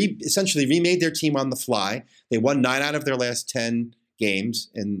 They essentially remade their team on the fly. They won 9 out of their last 10 games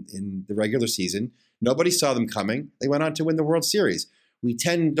in the regular season. Nobody saw them coming. They went on to win the World Series.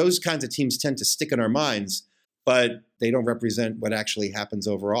 Those kinds of teams tend to stick in our minds, but they don't represent what actually happens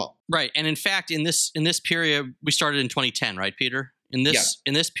overall. Right. And in fact, in this period, we started in 2010, right, Peter? In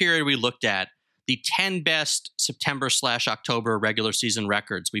this period, we looked at the 10 best September/October regular season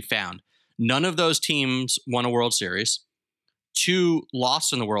records we found. None of those teams won a World Series. 2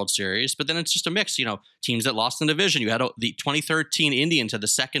 lost in the World Series, but then it's just a mix. Teams that lost in the division. You had the 2013 Indians had the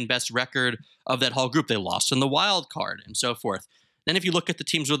second best record of that whole group. They lost in the wild card and so forth. Then if you look at the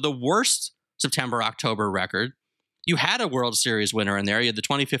teams with the worst September-October record, you had a World Series winner in there. You had the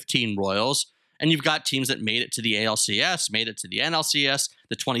 2015 Royals, and you've got teams that made it to the ALCS, made it to the NLCS.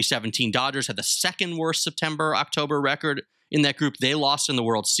 The 2017 Dodgers had the second worst September-October record in that group. They lost in the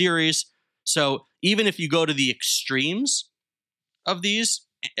World Series. So even if you go to the extremes of these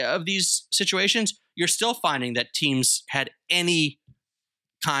situations, you're still finding that teams had any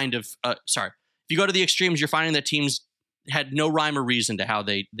kind of if you go to the extremes, you're finding that teams had no rhyme or reason to how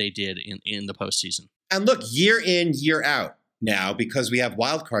they did in the postseason. And look, year in, year out now, because we have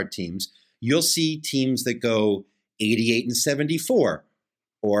wildcard teams, you'll see teams that go 88-74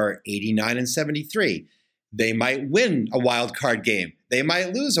 or 89-73. They might win a wild card game. They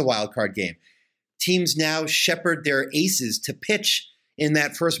might lose a wild card game. Teams now shepherd their aces to pitch in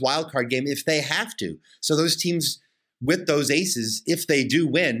that first wild card game if they have to. So those teams with those aces, if they do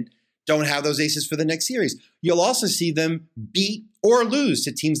win, don't have those aces for the next series. You'll also see them beat or lose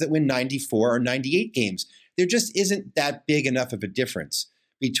to teams that win 94 or 98 games. There just isn't that big enough of a difference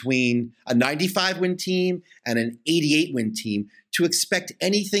between a 95-win team and an 88-win team to expect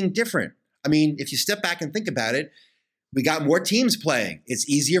anything different. I mean, if you step back and think about it, we got more teams playing. It's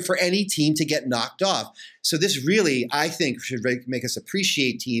easier for any team to get knocked off. So this really, I think, should make us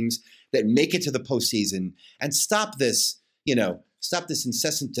appreciate teams that make it to the postseason and stop this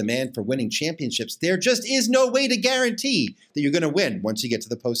incessant demand for winning championships. There just is no way to guarantee that you're going to win once you get to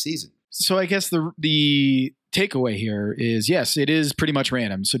the postseason. So I guess the takeaway here is, yes, it is pretty much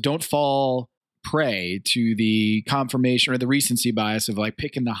random. So don't fall prey to the confirmation or the recency bias of like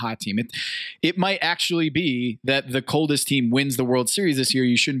picking the hot team. It might actually be that the coldest team wins the World Series this year.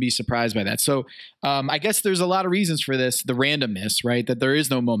 You shouldn't be surprised by that. So I guess there's a lot of reasons for this. The randomness, right? That there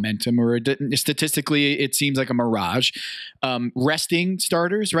is no momentum, or statistically it seems like a mirage. Resting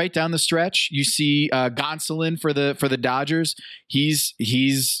starters right down the stretch. You see Gonsolin for the Dodgers.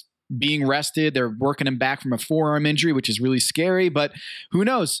 He's being rested. They're working him back from a forearm injury, which is really scary. But who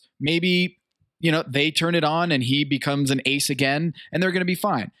knows? Maybe they turn it on and he becomes an ace again, and they're going to be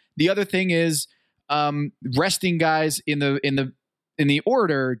fine. The other thing is resting guys in the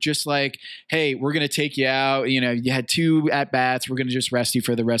order, just like, hey, we're going to take you out. You had 2 at bats. We're going to just rest you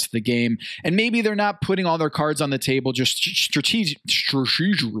for the rest of the game. And maybe they're not putting all their cards on the table just strategically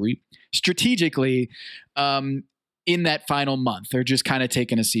in that final month. They're just kind of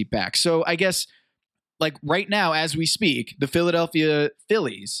taking a seat back. So I guess like right now, as we speak, the Philadelphia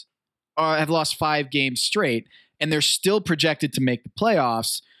Phillies have lost 5 games straight, and they're still projected to make the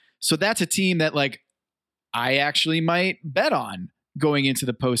playoffs. So that's a team that, like, I actually might bet on going into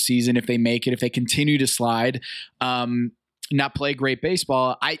the postseason if they make it, if they continue to slide, not play great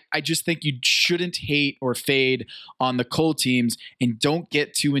baseball. I just think you shouldn't hate or fade on the cold teams and don't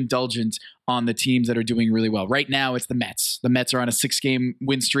get too indulgent on the teams that are doing really well. Right now, it's the Mets. The Mets are on a 6-game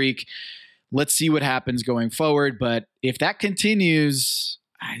win streak. Let's see what happens going forward. But if that continues,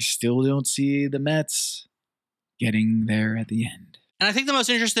 I still don't see the Mets getting there at the end. And I think the most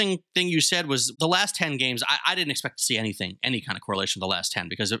interesting thing you said was the last 10 games. I didn't expect to see any kind of correlation with the last 10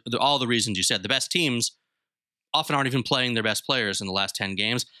 because of all the reasons you said. The best teams often aren't even playing their best players in the last 10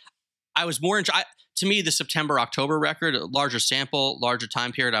 games. I was more to me, the September-October record, a larger sample, larger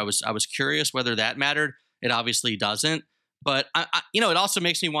time period. I was curious whether that mattered. It obviously doesn't. But it also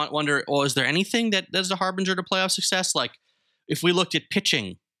makes me wonder. Well, is there anything that is a harbinger to playoff success? Like if we looked at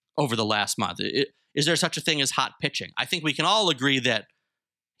pitching over the last month, is there such a thing as hot pitching? I think we can all agree that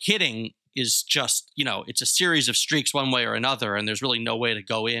hitting is just, it's a series of streaks one way or another, and there's really no way to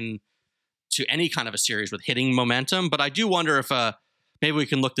go in to any kind of a series with hitting momentum. But I do wonder if maybe we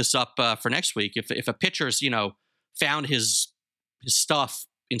can look this up for next week. If a pitcher's, found his stuff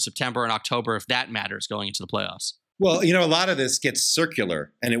in September and October, if that matters going into the playoffs. Well, a lot of this gets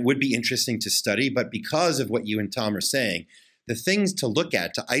circular, and it would be interesting to study. But because of what you and Tom are saying, the things to look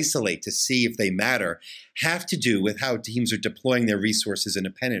at, to isolate, to see if they matter, have to do with how teams are deploying their resources in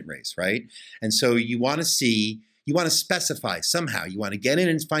a pennant race, right? And so you want to specify somehow. You want to get in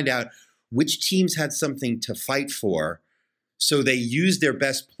and find out which teams had something to fight for, so they used their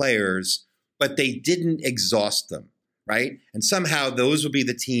best players, but they didn't exhaust them, right? And somehow those will be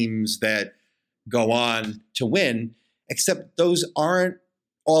the teams that go on to win, except those aren't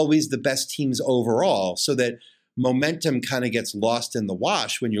always the best teams overall, so that momentum kind of gets lost in the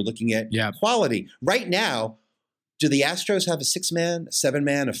wash when you're looking at quality. Right now, do the Astros have a 6-man, a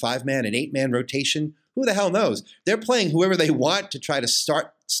 7-man, a 5-man, an 8-man rotation? Who the hell knows? They're playing whoever they want to try to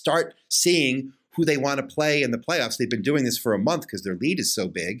start seeing who they want to play in the playoffs. They've been doing this for a month because their lead is so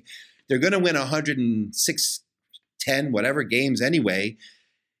big. They're going to win 106, 10, whatever games anyway.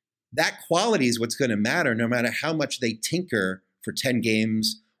 That quality is what's going to matter no matter how much they tinker for 10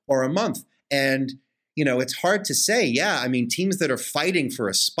 games or a month. And, it's hard to say. Teams that are fighting for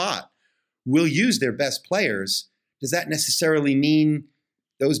a spot will use their best players. Does that necessarily mean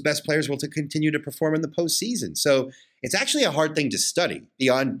those best players will continue to perform in the postseason? So it's actually a hard thing to study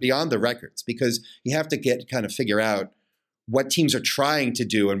beyond the records, because you have to figure out what teams are trying to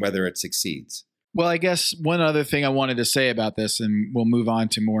do and whether it succeeds. Well, I guess one other thing I wanted to say about this, and we'll move on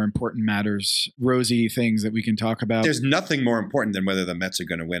to more important matters, rosy things that we can talk about. There's nothing more important than whether the Mets are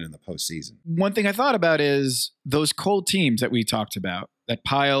going to win in the postseason. One thing I thought about is those cold teams that we talked about, that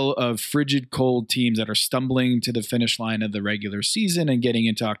pile of frigid cold teams that are stumbling to the finish line of the regular season and getting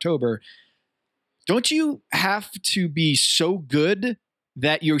into October. Don't you have to be so good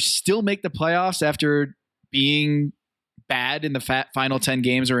that you still make the playoffs after being bad in the final 10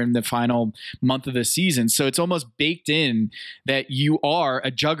 games or in the final month of the season? So it's almost baked in that you are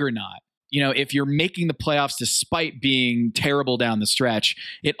a juggernaut. If you're making the playoffs despite being terrible down the stretch,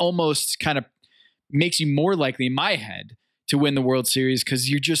 it almost kind of makes you more likely, in my head, to win the World Series, because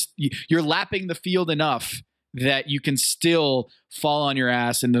you're lapping the field enough that you can still fall on your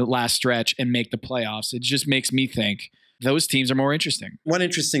ass in the last stretch and make the playoffs. It just makes me think those teams are more interesting. One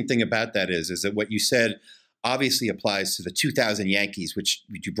interesting thing about that is that what you said obviously applies to the 2000 Yankees, which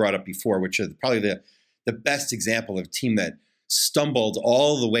you brought up before, which are probably the best example of a team that stumbled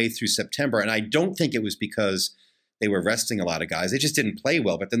all the way through September. And I don't think it was because they were resting a lot of guys. They just didn't play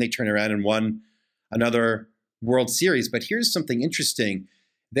well, but then they turned around and won another World Series. But here's something interesting.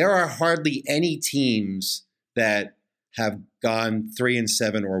 There are hardly any teams that have gone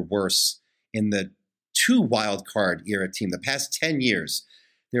 3-7 or worse in the 2 wild card era team. The past 10 years,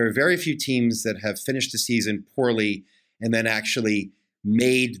 there are very few teams that have finished the season poorly and then actually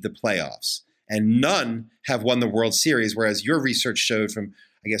made the playoffs. And none have won the World Series, whereas your research showed from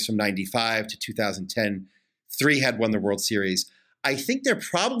 95 to 2010, 3 had won the World Series. I think there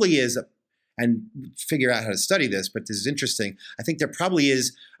probably is, and figure out how to study this, but this is interesting. I think there probably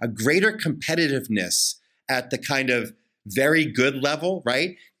is a greater competitiveness at the kind of very good level,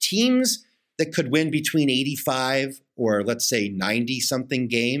 right? Teams that could win between 85 or let's say 90-something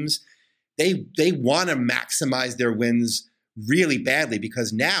games, they want to maximize their wins really badly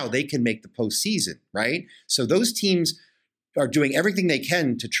because now they can make the postseason, right? So those teams are doing everything they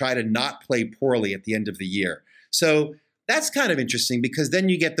can to try to not play poorly at the end of the year. So that's kind of interesting because then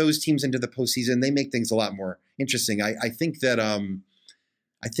you get those teams into the postseason. They make things a lot more interesting. I think that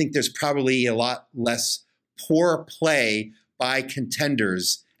I think there's probably a lot less poor play by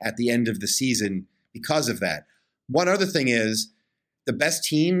contenders at the end of the season because of that. One other thing is the best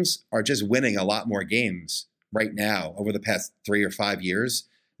teams are just winning a lot more games right now over the past 3 or 5 years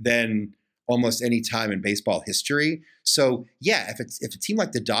than almost any time in baseball history. So yeah, if a team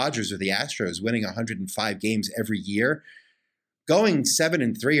like the Dodgers or the Astros winning 105 games every year, going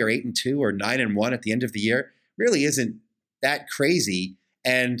 7-3 or 8-2 or 9-1 at the end of the year really isn't that crazy.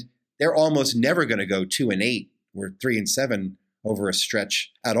 And they're almost never going to go 2-8 or 3-7 over a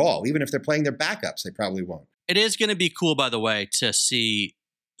stretch at all. Even if they're playing their backups, they probably won't. It is going to be cool, by the way, to see,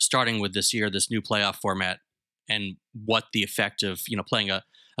 starting with this year, this new playoff format and what the effect of, playing a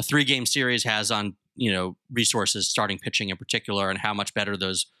 3-game series has on, resources, starting pitching in particular, and how much better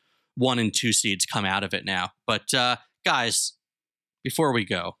those 1 and 2 seeds come out of it now. But guys, before we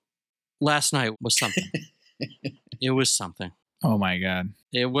go, last night was something. It was something. Oh my God.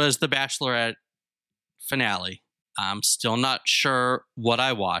 It was the Bachelorette finale. I'm still not sure what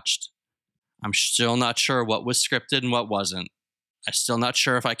I watched. I'm still not sure what was scripted and what wasn't. I'm still not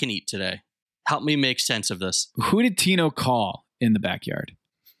sure if I can eat today. Help me make sense of this. Who did Tino call in the backyard?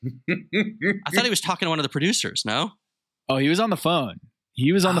 I thought he was talking to one of the producers, no? Oh, he was on the phone.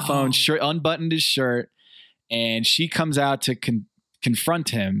 He was on the phone, unbuttoned his shirt, and she comes out to confront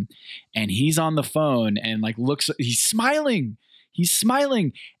him, and he's on the phone and looks, he's smiling. He's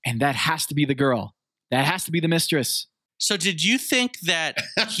smiling, and that has to be the girl. That has to be the mistress. So did you think that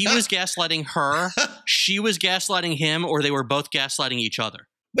he was gaslighting her, she was gaslighting him, or they were both gaslighting each other?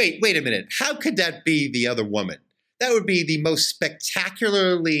 Wait a minute. How could that be the other woman? That would be the most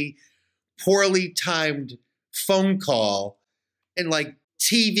spectacularly poorly timed phone call in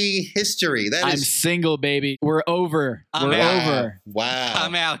TV history. I'm single, baby. We're over. We're over. Wow.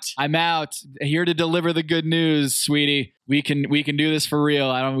 I'm out. I'm out. Here to deliver the good news, sweetie. We can do this for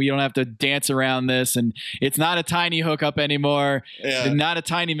real. We don't have to dance around this, and it's not a tiny hookup anymore. Yeah. Not a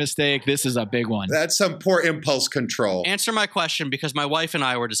tiny mistake. This is a big one. That's some poor impulse control. Answer my question, because my wife and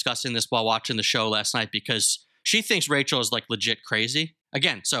I were discussing this while watching the show last night, because she thinks Rachel is legit crazy.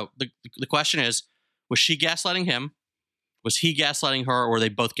 Again, so the question is, was she gaslighting him? Was he gaslighting her, or were they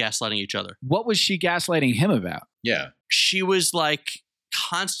both gaslighting each other? What was she gaslighting him about? Yeah. She was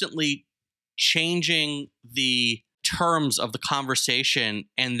constantly changing the terms of the conversation,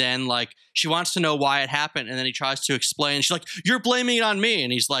 and then she wants to know why it happened, and then he tries to explain. She's like, "You're blaming it on me,"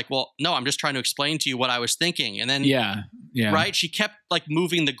 and he's like, "Well, no, I'm just trying to explain to you what I was thinking." And then right, she kept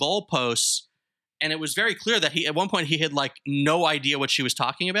moving the goalposts, and it was very clear that at one point he had no idea what she was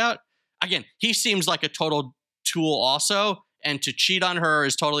talking about. Again, he seems like a total tool also, and to cheat on her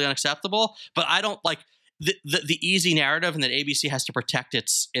is totally unacceptable. But I don't the easy narrative, and that ABC has to protect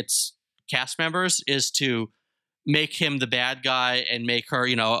its cast members, is to make him the bad guy and make her,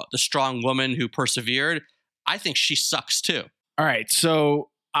 the strong woman who persevered. I think she sucks too. All right.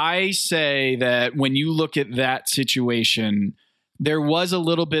 So I say that when you look at that situation, there was a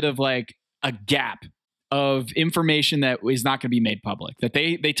little bit of a gap of information that is not going to be made public. That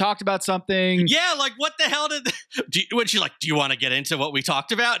they talked about something. Yeah, what the hell when she's like, "Do you want to get into what we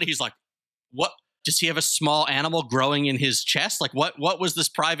talked about?" And he's like, "What? Does he have a small animal growing in his chest? What was this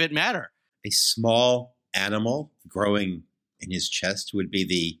private matter?" A small animal growing in his chest would be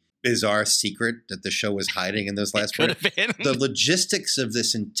the bizarre secret that the show was hiding in those last weeks. The logistics of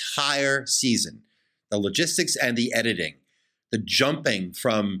this entire season, the logistics and the editing, the jumping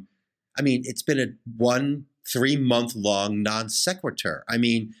from, it's been a 3-month-long non sequitur.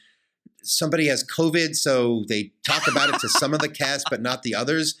 Somebody has COVID, so they talk about it to some of the cast, but not the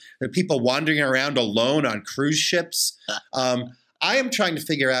others. There are people wandering around alone on cruise ships. I am trying to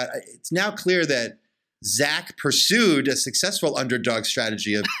figure out, it's now clear that Zach pursued a successful underdog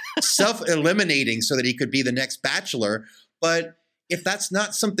strategy of self-eliminating so that he could be the next Bachelor. But if that's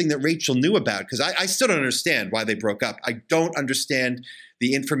not something that Rachel knew about, because I still don't understand why they broke up. I don't understand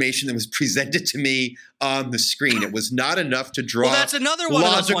the information that was presented to me on the screen. It was not enough to draw that's another one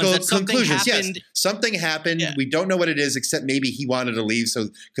logical of those ones that conclusions. Something yes, something happened. Yeah. We don't know what it is, except maybe he wanted to leave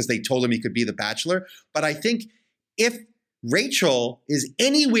because they told him he could be the Bachelor. But I think if Rachel is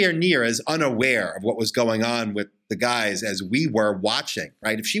anywhere near as unaware of what was going on with the guys as we were watching,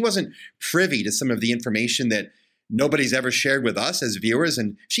 right? If she wasn't privy to some of the information that nobody's ever shared with us as viewers,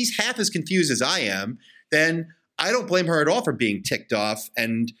 and she's half as confused as I am, then I don't blame her at all for being ticked off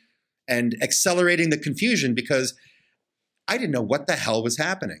and accelerating the confusion, because I didn't know what the hell was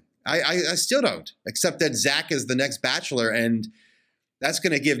happening. I still don't, except that Zach is the next Bachelor, and that's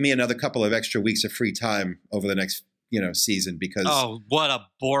going to give me another couple of extra weeks of free time over the next season, because what a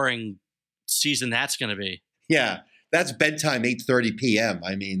boring season that's going to be. Yeah, that's bedtime 8:30 p.m.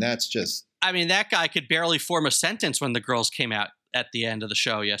 That's just. That guy could barely form a sentence when the girls came out at the end of the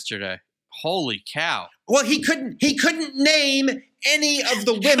show yesterday. Holy cow. Well, he couldn't name any of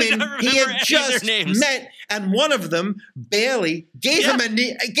the women he had just met, and one of them, Bailey, gave him a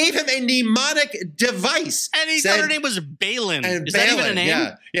mnemonic device. And he thought her name was Balin. Is that even a name?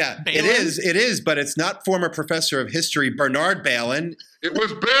 Yeah. Balin? It is, but it's not former professor of history Bernard Balin. It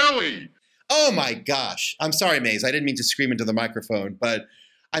was Bailey. Oh my gosh. I'm sorry, Maze. I didn't mean to scream into the microphone, but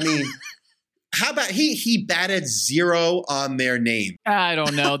I mean, how about he batted 0 on their name? I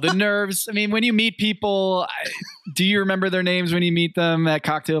don't know. The nerves. I mean, when you meet people, do you remember their names when you meet them at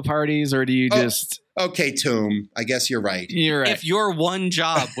cocktail parties, or do you just... Okay, Toom. I guess you're right. You're right. If your one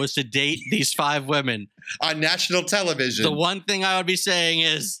job was to date these 5 women on national television, the one thing I would be saying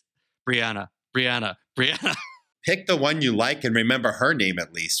is Brianna. Pick the one you like and remember her name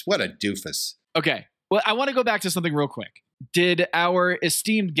at least. What a doofus. Okay. Well, I want to go back to something real quick. Did our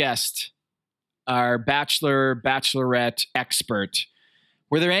esteemed guest, our bachelorette expert,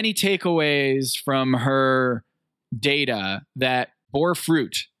 were there any takeaways from her data that bore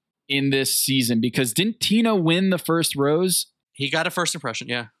fruit in this season? Because didn't Tino win the first rose? He got a first impression,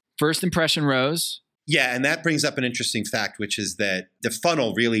 yeah. First impression rose. Yeah, and that brings up an interesting fact, which is that the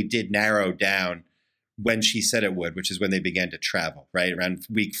funnel really did narrow down when she said it would, which is when they began to travel, right? Around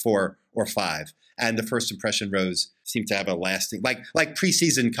week 4 or 5. And the first impression rose seemed to have a lasting, like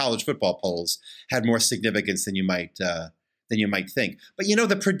preseason college football polls had more significance than you might think. But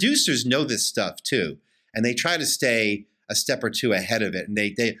the producers know this stuff too, and they try to stay a step or two ahead of it. And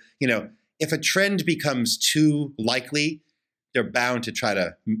they if a trend becomes too likely, they're bound to try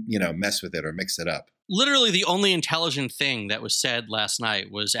to mess with it or mix it up. Literally, the only intelligent thing that was said last night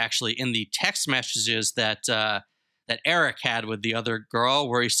was actually in the text messages that Eric had with the other girl,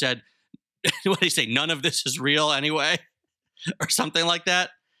 where he said, what did he say? None of this is real anyway, or something like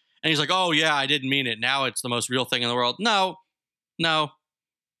that. And he's like, oh yeah, I didn't mean it. Now it's the most real thing in the world. No, none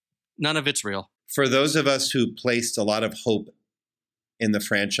of it's real. For those of us who placed a lot of hope in the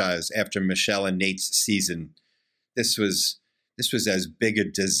franchise after Michelle and Nate's season, this was as big a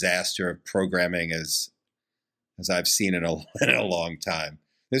disaster of programming as I've seen in a long time.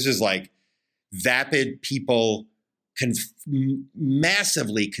 This is like vapid people,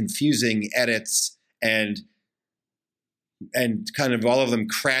 massively confusing edits, and kind of all of them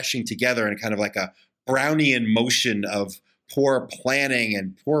crashing together in kind of like a Brownian motion of poor planning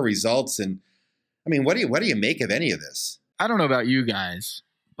and poor results. And I mean, what do you make of any of this? I don't know about you guys,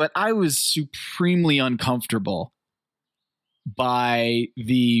 but I was supremely uncomfortable by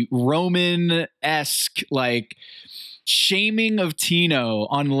the Roman-esque shaming of Tino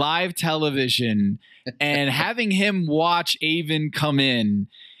on live television and having him watch Aven come in.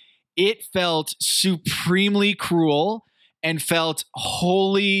 It felt supremely cruel and felt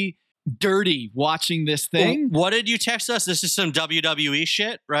wholly dirty watching this thing. Well, what did you text us? This is some WWE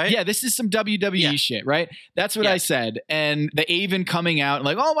shit, right? Yeah, this is some WWE shit, right? That's what I said. And the Aven coming out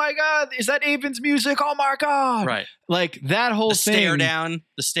and oh my God, is that Aven's music? Oh my God. Right. That whole thing. The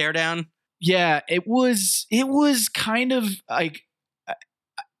stare down. Yeah, it was kind of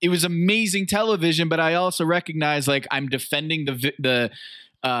it was amazing television, but I also recognize I'm defending the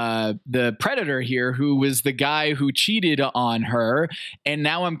predator here, who was the guy who cheated on her, and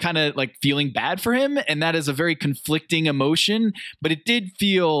now I'm kind of feeling bad for him, and that is a very conflicting emotion. But it did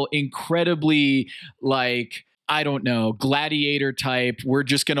feel incredibly I don't know, gladiator type. We're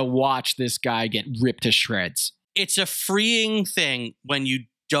just gonna watch this guy get ripped to shreds. It's a freeing thing when you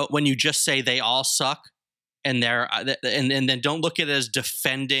just say they all suck, and and then don't look at it as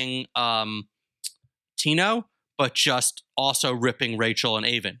defending Tino, but just also ripping Rachel and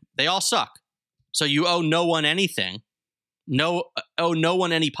Aven. They all suck. So you owe no one anything. No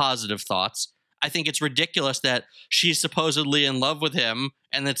one any positive thoughts. I think it's ridiculous that she's supposedly in love with him,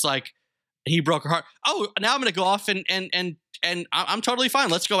 and it's he broke her heart. Oh, now I'm going to go off and I'm totally fine.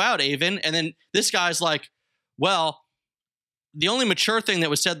 Let's go out, Aven. And then this guy's well, the only mature thing that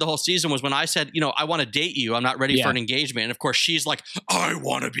was said the whole season was when I said, I want to date you. I'm not ready for an engagement. And of course she's I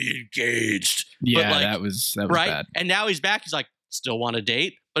want to be engaged. Yeah, but that was right? Bad. And now he's back. He's still want to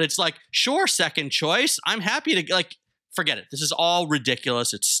date, but it's sure, second choice. I'm happy to forget it. This is all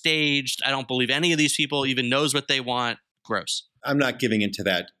ridiculous. It's staged. I don't believe any of these people even knows what they want. Gross. I'm not giving into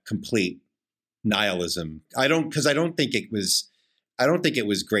that complete nihilism. I don't think it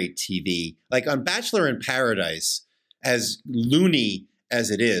was great TV. On Bachelor in Paradise, as loony as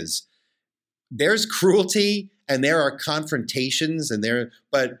it is, there's cruelty and there are confrontations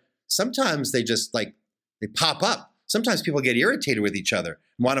but sometimes they just they pop up. Sometimes people get irritated with each other,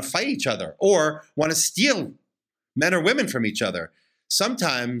 want to fight each other, or want to steal men or women from each other.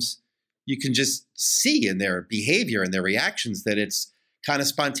 Sometimes you can just see in their behavior and their reactions that it's kind of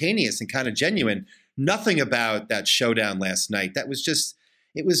spontaneous and kind of genuine. Nothing about that showdown last night. That was just,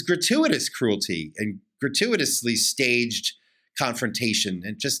 it was gratuitous cruelty and gratuitously staged confrontation.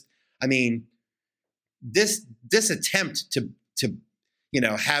 And just, I mean, this attempt to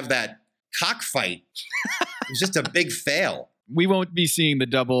have that cockfight was just a big fail. We won't be seeing the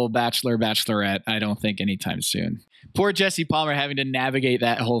double Bachelor-Bachelorette, I don't think, anytime soon. Poor Jesse Palmer having to navigate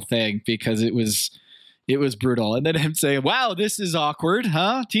that whole thing because it was brutal. And then him saying, wow, this is awkward,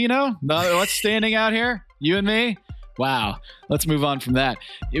 huh, Tino? What's standing out here? You and me? Wow. Let's move on from that.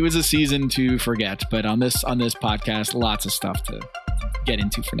 It was a season to forget, but on this podcast, lots of stuff to get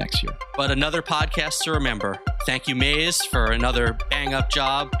into for next year. But another podcast to remember. Thank you, Maze, for another bang-up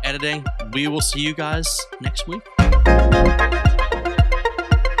job editing. We will see you guys next week.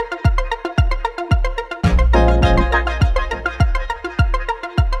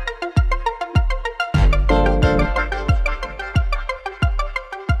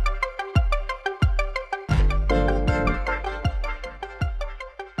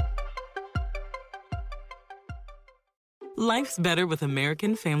 Life's better with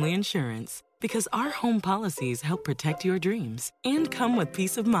American Family Insurance because our home policies help protect your dreams and come with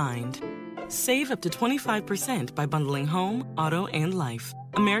peace of mind. Save up to 25% by bundling home, auto, and life.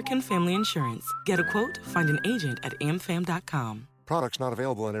 American Family Insurance. Get a quote, find an agent at amfam.com. Products not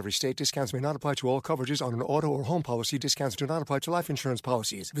available in every state. Discounts may not apply to all coverages on an auto or home policy. Discounts do not apply to life insurance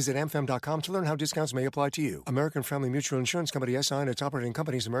policies. Visit amfam.com to learn how discounts may apply to you. American Family Mutual Insurance Company, SI, and its operating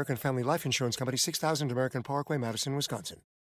companies, American Family Life Insurance Company, 6000 American Parkway, Madison, Wisconsin.